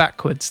curb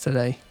backwards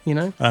today,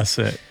 That's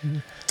it.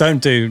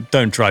 Don't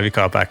drive your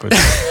car backwards.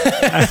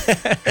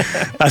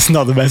 That's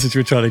not the message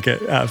we're trying to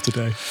get out of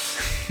today.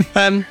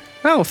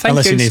 Well,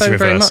 thank you so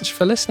very much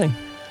for listening.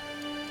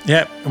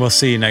 Yeah, we'll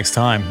see you next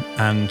time.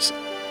 And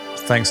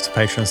thanks to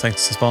patrons,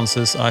 thanks to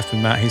sponsors. I've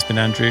been Matt, he's been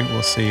Andrew.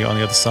 We'll see you on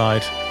the other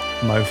side.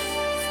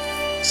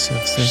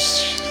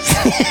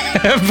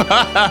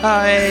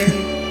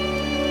 Bye.